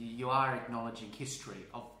because you are acknowledging history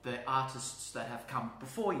of the artists that have come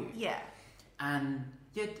before you. Yeah. And,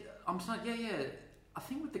 yeah, I'm just like, I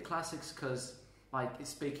think with the classics, because, like,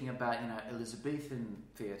 speaking about, you know, Elizabethan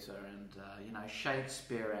theatre and, you know,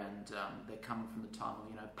 Shakespeare, and they're coming from the time of,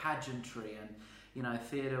 you know, pageantry, and, you know,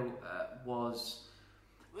 theatre was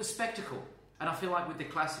a spectacle. And I feel like with the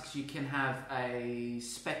classics you can have a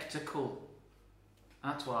spectacle.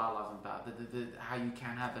 And that's what I love about how you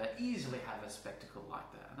can easily have a spectacle like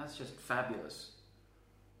that. And that's just fabulous.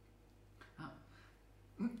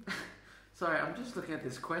 Sorry, I'm just looking at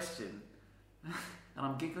this question. And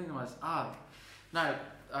I'm giggling to myself. No,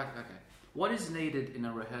 okay. What is needed in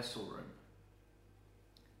a rehearsal room?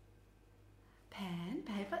 Pen,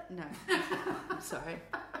 paper? No. I'm sorry.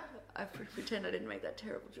 I pretend I didn't make that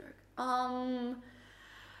terrible joke.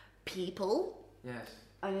 People. Yes.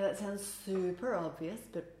 I know that sounds super obvious,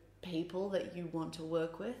 but people that you want to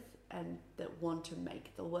work with and that want to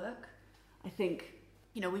make the work. I think,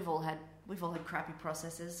 you know, we've all had crappy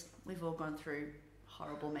processes. We've all gone through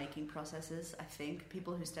horrible making processes. I think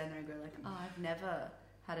people who stand there and go like, "Oh, I've never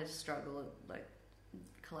had a struggle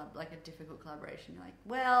like a difficult collaboration." You're like,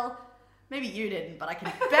 well, maybe you didn't, but I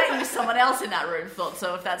can bet you someone else in that room thought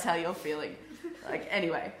so. If that's how you're feeling, like,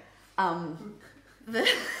 anyway,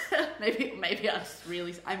 maybe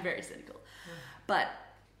I'm very cynical, but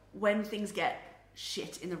when things get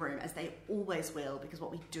shit in the room, as they always will, because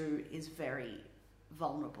what we do is very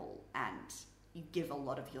vulnerable and you give a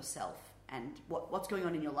lot of yourself and what's going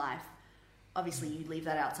on in your life. Obviously, you leave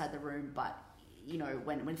that outside the room, but you know,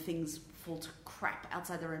 when things fall to crap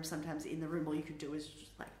outside the room, sometimes in the room, all you could do is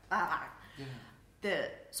just like,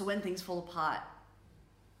 So when things fall apart,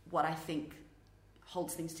 what I think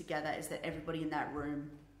holds things together is that everybody in that room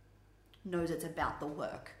knows it's about the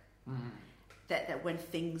work. Mm-hmm. That when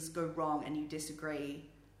things go wrong and you disagree,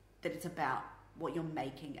 that it's about what you're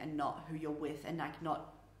making and not who you're with, and like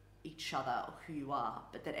not each other or who you are,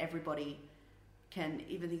 but that everybody can,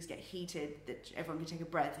 even things get heated, that everyone can take a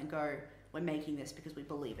breath and go, we're making this because we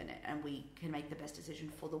believe in it and we can make the best decision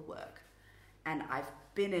for the work. And I've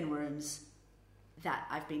been in rooms that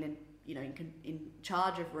I've been in, you know, in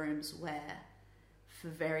charge of rooms where for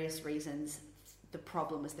various reasons the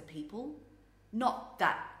problem was the people, not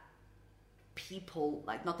that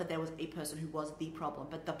there was a person who was the problem,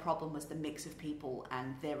 but the problem was the mix of people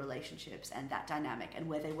and their relationships and that dynamic and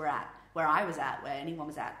where they were at, where I was at, where anyone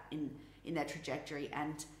was at in their trajectory.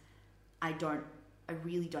 And I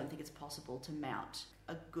really don't think it's possible to mount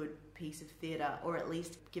a good piece of theatre, or at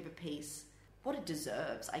least give a piece what it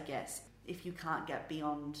deserves, I guess, if you can't get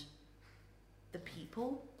beyond the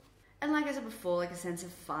people. And like I said before, like a sense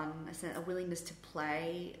of fun, a willingness to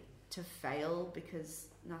play, to fail, because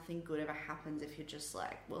nothing good ever happens if you're just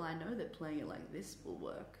like, well, I know that playing it like this will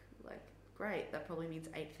work. Like, great, that probably means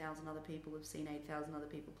 8,000 other people have seen 8,000 other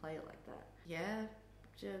people play it like that. Yeah,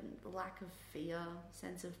 lack of fear,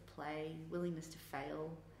 sense of play, willingness to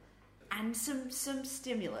fail, and some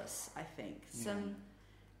stimulus, I think.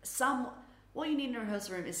 Some what you need in a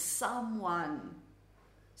rehearsal room is someone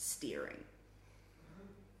steering.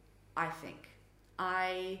 I think.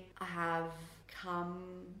 I have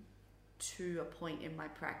come to a point in my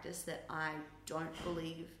practice that I don't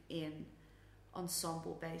believe in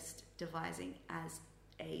ensemble-based devising as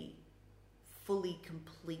a fully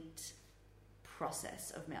complete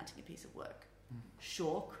process of mounting a piece of work.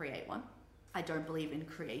 Sure, create one. I don't believe in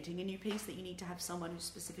creating a new piece that you need to have someone who's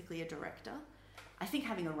specifically a director. I think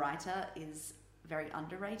having a writer is very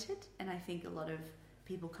underrated, and I think a lot of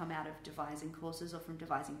people come out of devising courses or from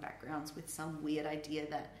devising backgrounds with some weird idea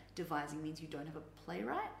that devising means you don't have a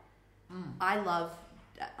playwright. I love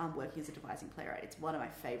working as a devising playwright. It's one of my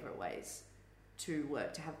favourite ways to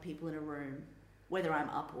work, to have people in a room, whether I'm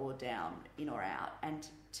up or down, in or out, and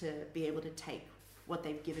to be able to take what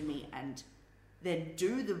they've given me and then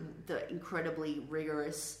do the incredibly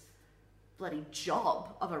rigorous bloody job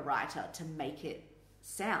of a writer to make it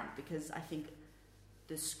sound, because I think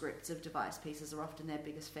the scripts of devised pieces are often their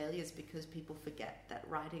biggest failures because people forget that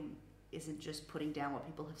writing isn't just putting down what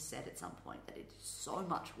people have said at some point, that it's so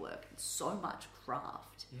much work and so much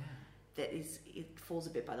craft that it falls a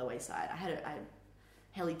bit by the wayside.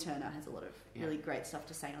 Helly Turner has a lot of really great stuff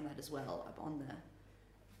to say on that as well, on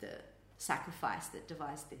the sacrifice that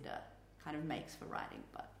devised theatre kind of makes for writing,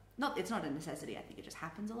 but it's not a necessity. I think it just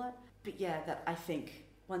happens a lot. But yeah, that I think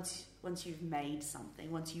once you've made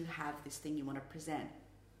something, once you have this thing you want to present,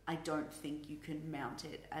 I don't think you can mount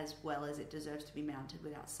it as well as it deserves to be mounted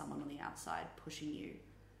without someone on the outside pushing you,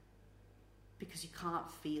 because you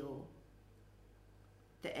can't feel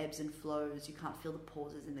the ebbs and flows, you can't feel the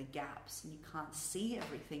pauses and the gaps, and you can't see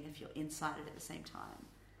everything if you're inside it at the same time.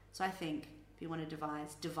 So I think if you want to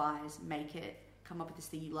devise, make it, come up with this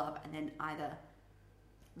thing you love, and then either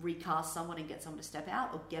recast someone and get someone to step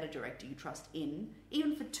out, or get a director you trust in,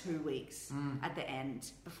 even for 2 weeks at the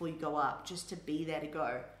end before you go up, just to be there to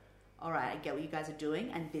go, all right, I get what you guys are doing,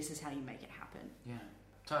 and this is how you make it happen. Yeah,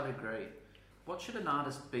 totally agree. What should an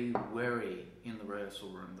artist be wary in the rehearsal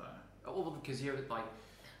room, though? Well, because you're like,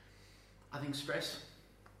 I think stress.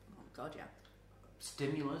 Oh, God, yeah.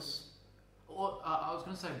 Stimulus. Or I was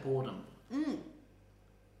going to say boredom. And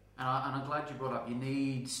I'm glad you brought up, you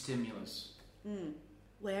need stimulus.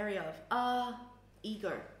 Wary of?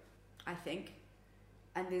 Ego, I think.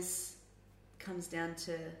 And this comes down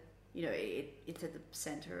to, it's at the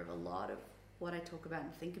centre of a lot of what I talk about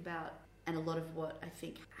and think about, and a lot of what I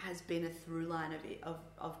think has been a through line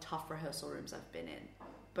of tough rehearsal rooms I've been in,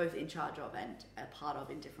 both in charge of and a part of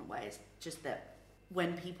in different ways. Just that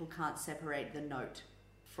when people can't separate the note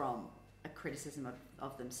from a criticism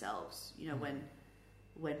of themselves,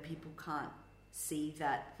 when people can't see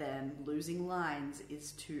that them losing lines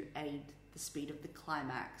is to aid the speed of the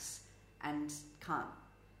climax, and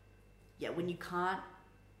when you can't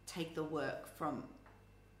take the work from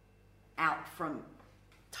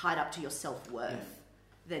tied up to your self-worth,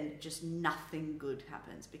 then just nothing good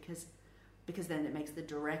happens, because then it makes the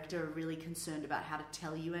director really concerned about how to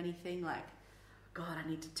tell you anything, like, God, I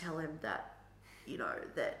need to tell him that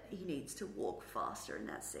that he needs to walk faster in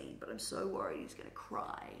that scene, but I'm so worried he's going to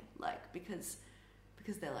cry, like, because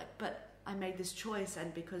they're like, but I made this choice,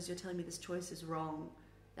 and because you're telling me this choice is wrong,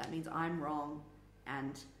 that means I'm wrong,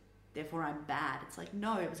 and therefore I'm bad. It's like,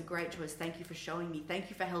 no, it was a great choice. Thank you for showing me. Thank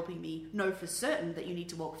you for helping me know for certain that you need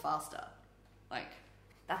to walk faster. Like,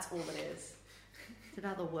 that's all it is. It's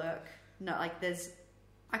about the work. No, like,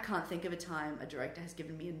 I can't think of a time a director has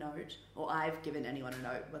given me a note, or I've given anyone a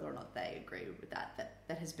note, whether or not they agree with that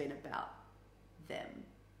has been about them.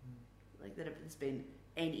 Like, that has been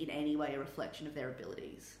in any way a reflection of their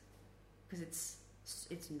abilities. Because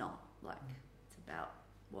it's not, like, it's about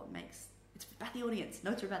it's about the audience.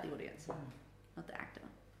 Notes are about the audience, not the actor.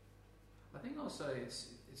 I think also it's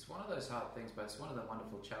one of those hard things, but it's one of the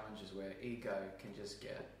wonderful challenges where ego can just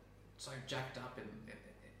get so jacked up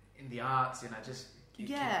in the arts, just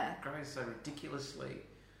grows so ridiculously.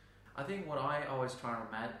 I think what I always try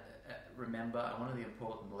and remember, and one of the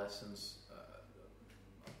important lessons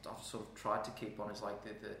I've sort of tried to keep on, is like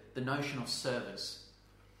the notion of service.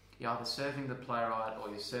 You're either serving the playwright, or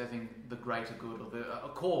you're serving the greater good, or a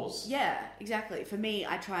cause. Yeah, exactly. For me,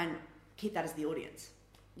 I try and keep that as the audience.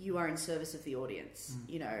 You are in service of the audience.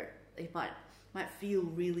 It might feel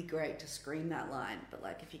really great to scream that line, but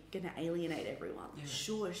like, if you're going to alienate everyone,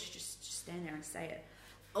 sure, you should just stand there and say it.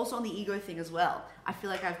 Also on the ego thing as well, I feel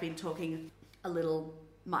like I've been talking a little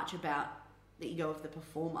much about the ego of the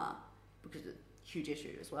performer, because it's a huge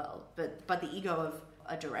issue as well, but the ego of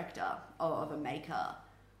a director, or of a maker,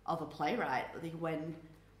 of a playwright. I think when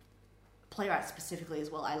playwrights specifically as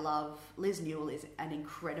well, I love Liz Newell is an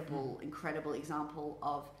incredible example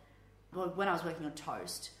of when I was working on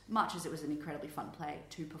Toast, much as it was an incredibly fun play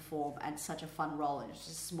to perform and such a fun role, and it's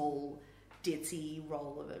just a small, ditzy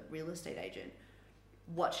role of a real estate agent,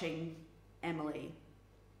 watching Emily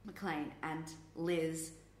McLean and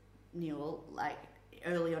Liz Newell, like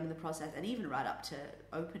early on in the process, and even right up to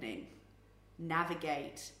opening,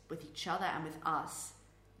 navigate with each other and with us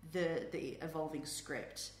the evolving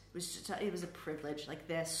script. It was a privilege. Like,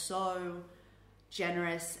 they're so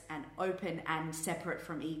generous and open and separate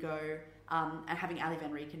from ego. And having Ali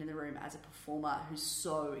Van Rieken in the room as a performer who's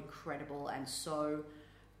so incredible and so,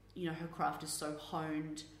 her craft is so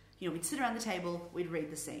honed. We'd sit around the table, we'd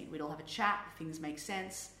read the scene, we'd all have a chat, things make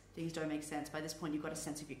sense, things don't make sense. By this point, you've got a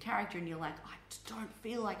sense of your character and you're like, I don't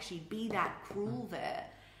feel like she'd be that cruel there.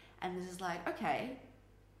 And this is like, okay,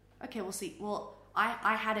 we'll see. Well,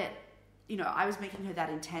 I had it, I was making her that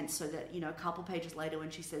intense so that, a couple pages later when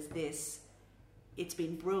she says this, it's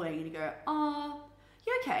been brewing, and you go, oh,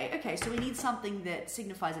 yeah, okay, so we need something that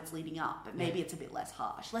signifies it's leading up, but maybe it's a bit less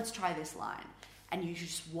harsh. Let's try this line. And you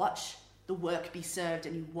just watch the work be served,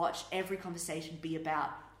 and you watch every conversation be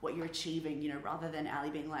about what you're achieving, rather than Ali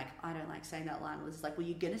being like, I don't like saying that line. Liz is like, well,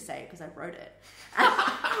 you're going to say it because I wrote it.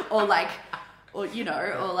 or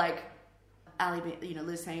Ali,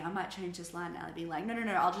 Liz saying, I might change this line. Ali being like, no,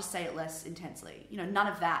 I'll just say it less intensely. None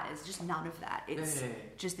of that. It's just none of that. It's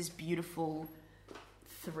just this beautiful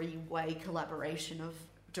three-way collaboration of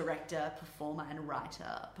director, performer, and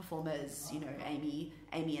writer. Performers, Amy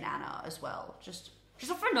and Anna as well. Just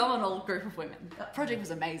a phenomenal group of women. That project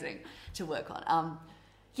was amazing to work on.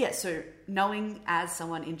 So knowing as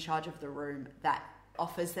someone in charge of the room that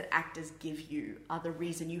offers that actors give you are the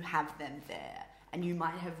reason you have them there. And you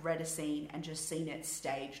might have read a scene and just seen it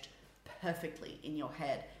staged perfectly in your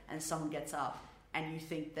head, and someone gets up and you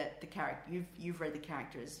think that the character, you've read the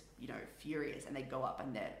character as, furious, and they go up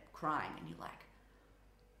and they're crying, and you're like,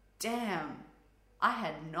 damn, I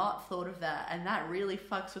had not thought of that, and that really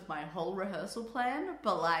fucks with my whole rehearsal plan,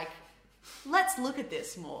 but let's look at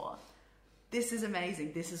this more. This is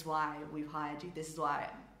amazing. This is why we've hired you. This is why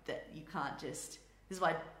that you can't just... This is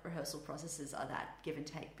why rehearsal processes are that give and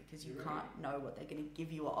take, because you can't know what they're going to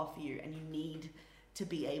give you or offer you, and you need to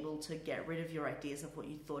be able to get rid of your ideas of what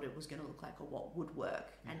you thought it was going to look like or what would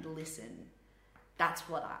work, and listen. That's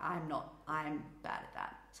what I'm bad at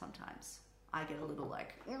that sometimes. I get a little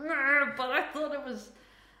like, but I thought it was,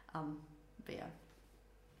 but yeah.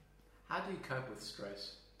 How do you cope with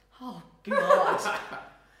stress? Oh, God.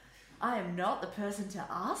 I am not the person to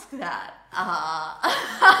ask that.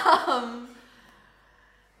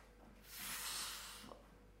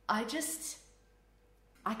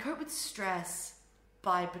 I cope with stress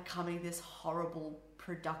by becoming this horrible,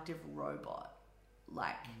 productive robot.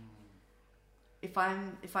 If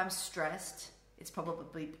I'm stressed, it's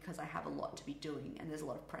probably because I have a lot to be doing and there's a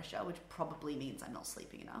lot of pressure, which probably means I'm not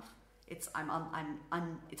sleeping enough. It's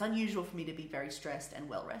unusual for me to be very stressed and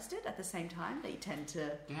well rested at the same time. They tend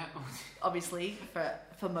to, obviously,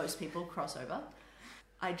 for most people, cross over.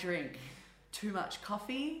 I drink too much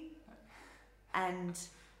coffee, and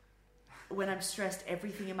when I'm stressed,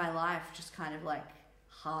 everything in my life just kind of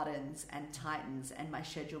hardens and tightens, and my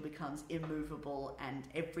schedule becomes immovable, and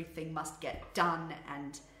everything must get done,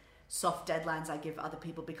 and soft deadlines I give other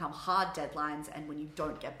people become hard deadlines, and when you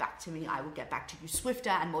don't get back to me, I will get back to you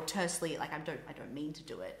swifter and more tersely. I don't mean to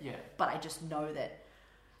do it, but I just know that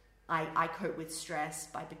I cope with stress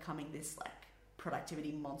by becoming this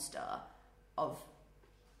productivity monster of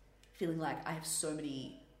feeling like I have so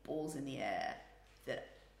many balls in the air that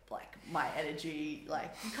my energy,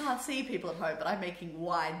 you can't see people at home, but I'm making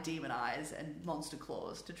wide demon eyes and monster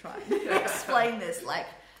claws to try and explain this.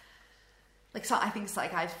 So I think it's I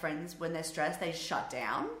have friends, when they're stressed, they shut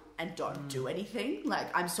down and don't do anything.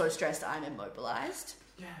 I'm so stressed, I'm immobilized.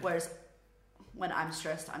 Yeah. Whereas when I'm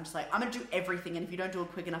stressed, I'm just I'm going to do everything, and if you don't do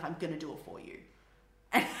it quick enough, I'm going to do it for you.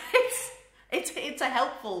 And it's a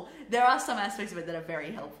helpful... There are some aspects of it that are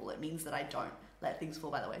very helpful. It means that I don't let things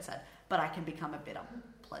fall by the wayside, but I can become a bit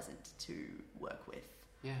unpleasant to work with.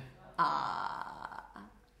 Yeah.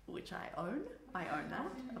 Which I own. I own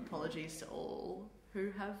that. Apologies to all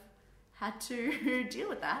who have had to deal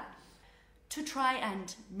with that. To try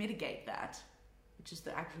and mitigate that, which is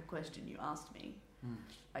the actual question you asked me.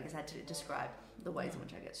 I guess I had to describe the ways in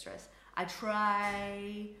which I get stressed. I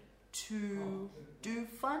try to do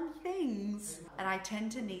fun things, and I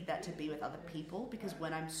tend to need that to be with other people, because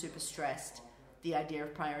when I'm super stressed, the idea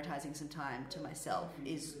of prioritizing some time to myself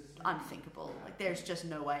is unthinkable. There's just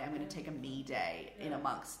no way I'm going to take a me day in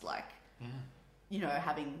amongst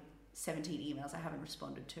having 17 emails I haven't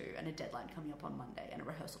responded to, and a deadline coming up on Monday, and a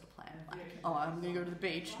rehearsal to plan. Like, oh, I'm going to go to the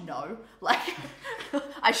beach. No. Like,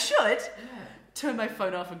 I should turn my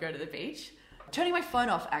phone off and go to the beach. Turning my phone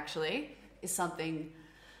off, actually, is something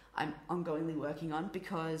I'm ongoingly working on,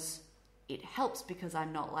 because it helps, because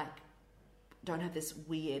I'm not like, don't have this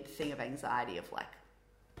weird thing of anxiety of like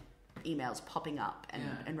emails popping up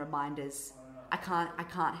and reminders. I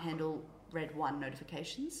can't handle red 1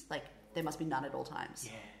 notifications. Like, there must be none at all times.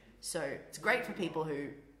 Yeah. So it's great for people who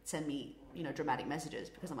send me, dramatic messages,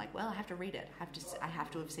 because I'm like, well, I have to read it. I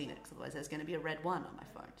have to have seen it, because otherwise there's going to be a red 1 on my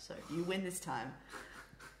phone. So you win this time.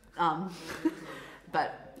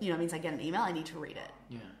 But, it means I get an email, I need to read it.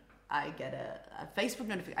 Yeah. I get a Facebook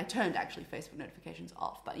notification. I turned actually Facebook notifications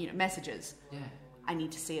off, but messages. Yeah. I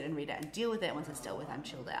need to see it and read it and deal with it. Once it's dealt with, I'm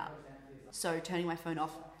chilled out. So turning my phone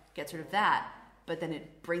off gets rid of that, but then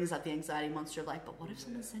it brings up the anxiety monster of like, but what if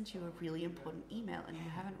someone sent you a really important email and you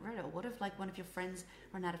haven't read it? Or what if like one of your friends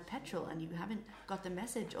run out of petrol and you haven't got the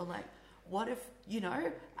message? Or like, what if,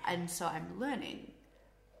 And so I'm learning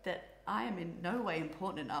that I am in no way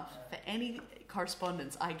important enough for any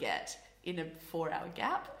correspondence I get in a 4-hour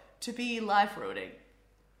gap to be life-ruining.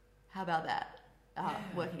 How about that?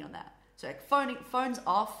 Working on that. So like phones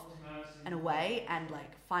off and away, and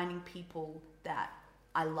like finding people that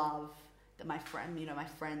I love, that my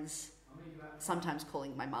friends, sometimes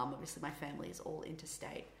calling my mum, obviously my family is all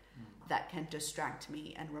interstate, that can distract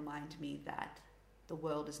me and remind me that the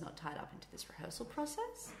world is not tied up into this rehearsal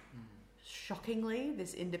process. Shockingly,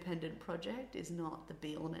 this independent project is not the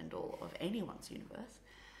be-all and end-all of anyone's universe.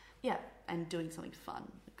 Yeah, and doing something fun,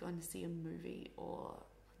 like going to see a movie, or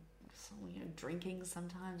drinking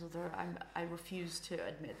sometimes, although I refuse to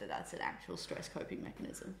admit that that's an actual stress coping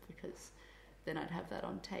mechanism, because then I'd have that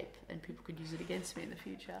on tape and people could use it against me in the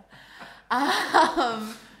future.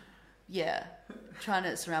 Yeah, trying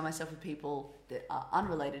to surround myself with people that are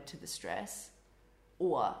unrelated to the stress,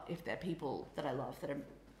 or if they're people that I love that are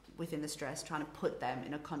within the stress, trying to put them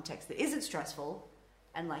in a context that isn't stressful,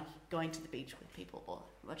 and like going to the beach with people or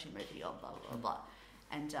watching a movie or blah, blah, blah, blah.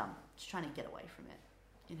 And just trying to get away from it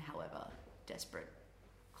in however desperate,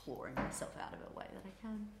 clawing myself out of it way that I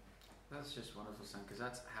can. That's just wonderful, Sam, because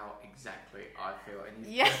that's how exactly I feel, and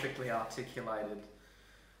you've perfectly articulated.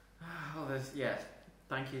 Oh,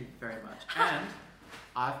 thank you very much. And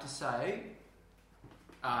I have to say,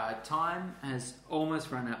 time has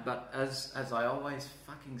almost run out, but as I always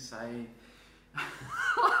fucking say,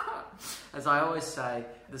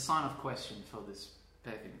 the sign-off question for this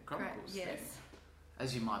Perfect Chronicles thing,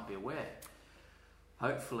 as you might be aware,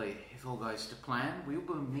 hopefully, if all goes to plan, we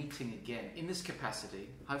will be meeting again in this capacity,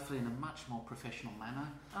 hopefully in a much more professional manner.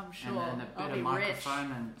 I'm sure. And a better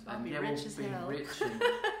microphone. And we'll be rich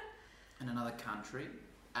in another country.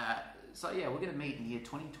 So we're going to meet in the year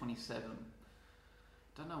 2027.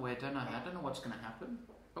 Don't know where, don't know how, don't know what's going to happen,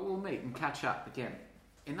 but we'll meet and catch up again.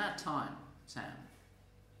 In that time, Sam,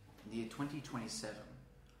 in the year 2027,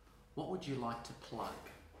 what would you like to plug?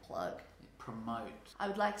 Promote. I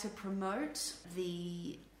would like to promote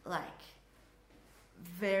the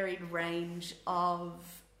varied range of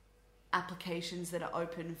applications that are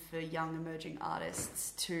open for young emerging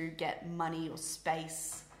artists to get money or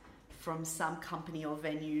space from some company or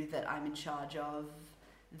venue that I'm in charge of,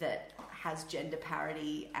 that has gender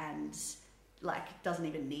parity and doesn't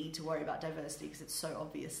even need to worry about diversity because it's so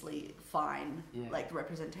obviously fine,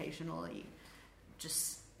 representationally,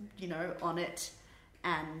 just on it.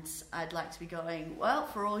 And I'd like to be going, well,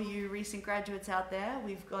 for all you recent graduates out there,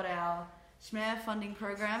 we've got our SHMER funding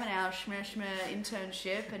program and our SHMER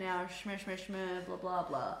internship and our SHMER blah blah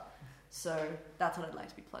blah. So that's what I'd like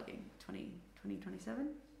to be plugging. 2027.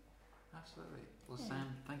 Absolutely. Well,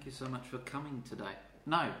 Sam, thank you so much for coming today.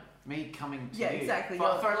 No, me coming to you. Yeah, exactly.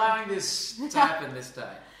 For allowing this to happen this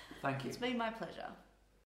day. Thank you. It's been my pleasure.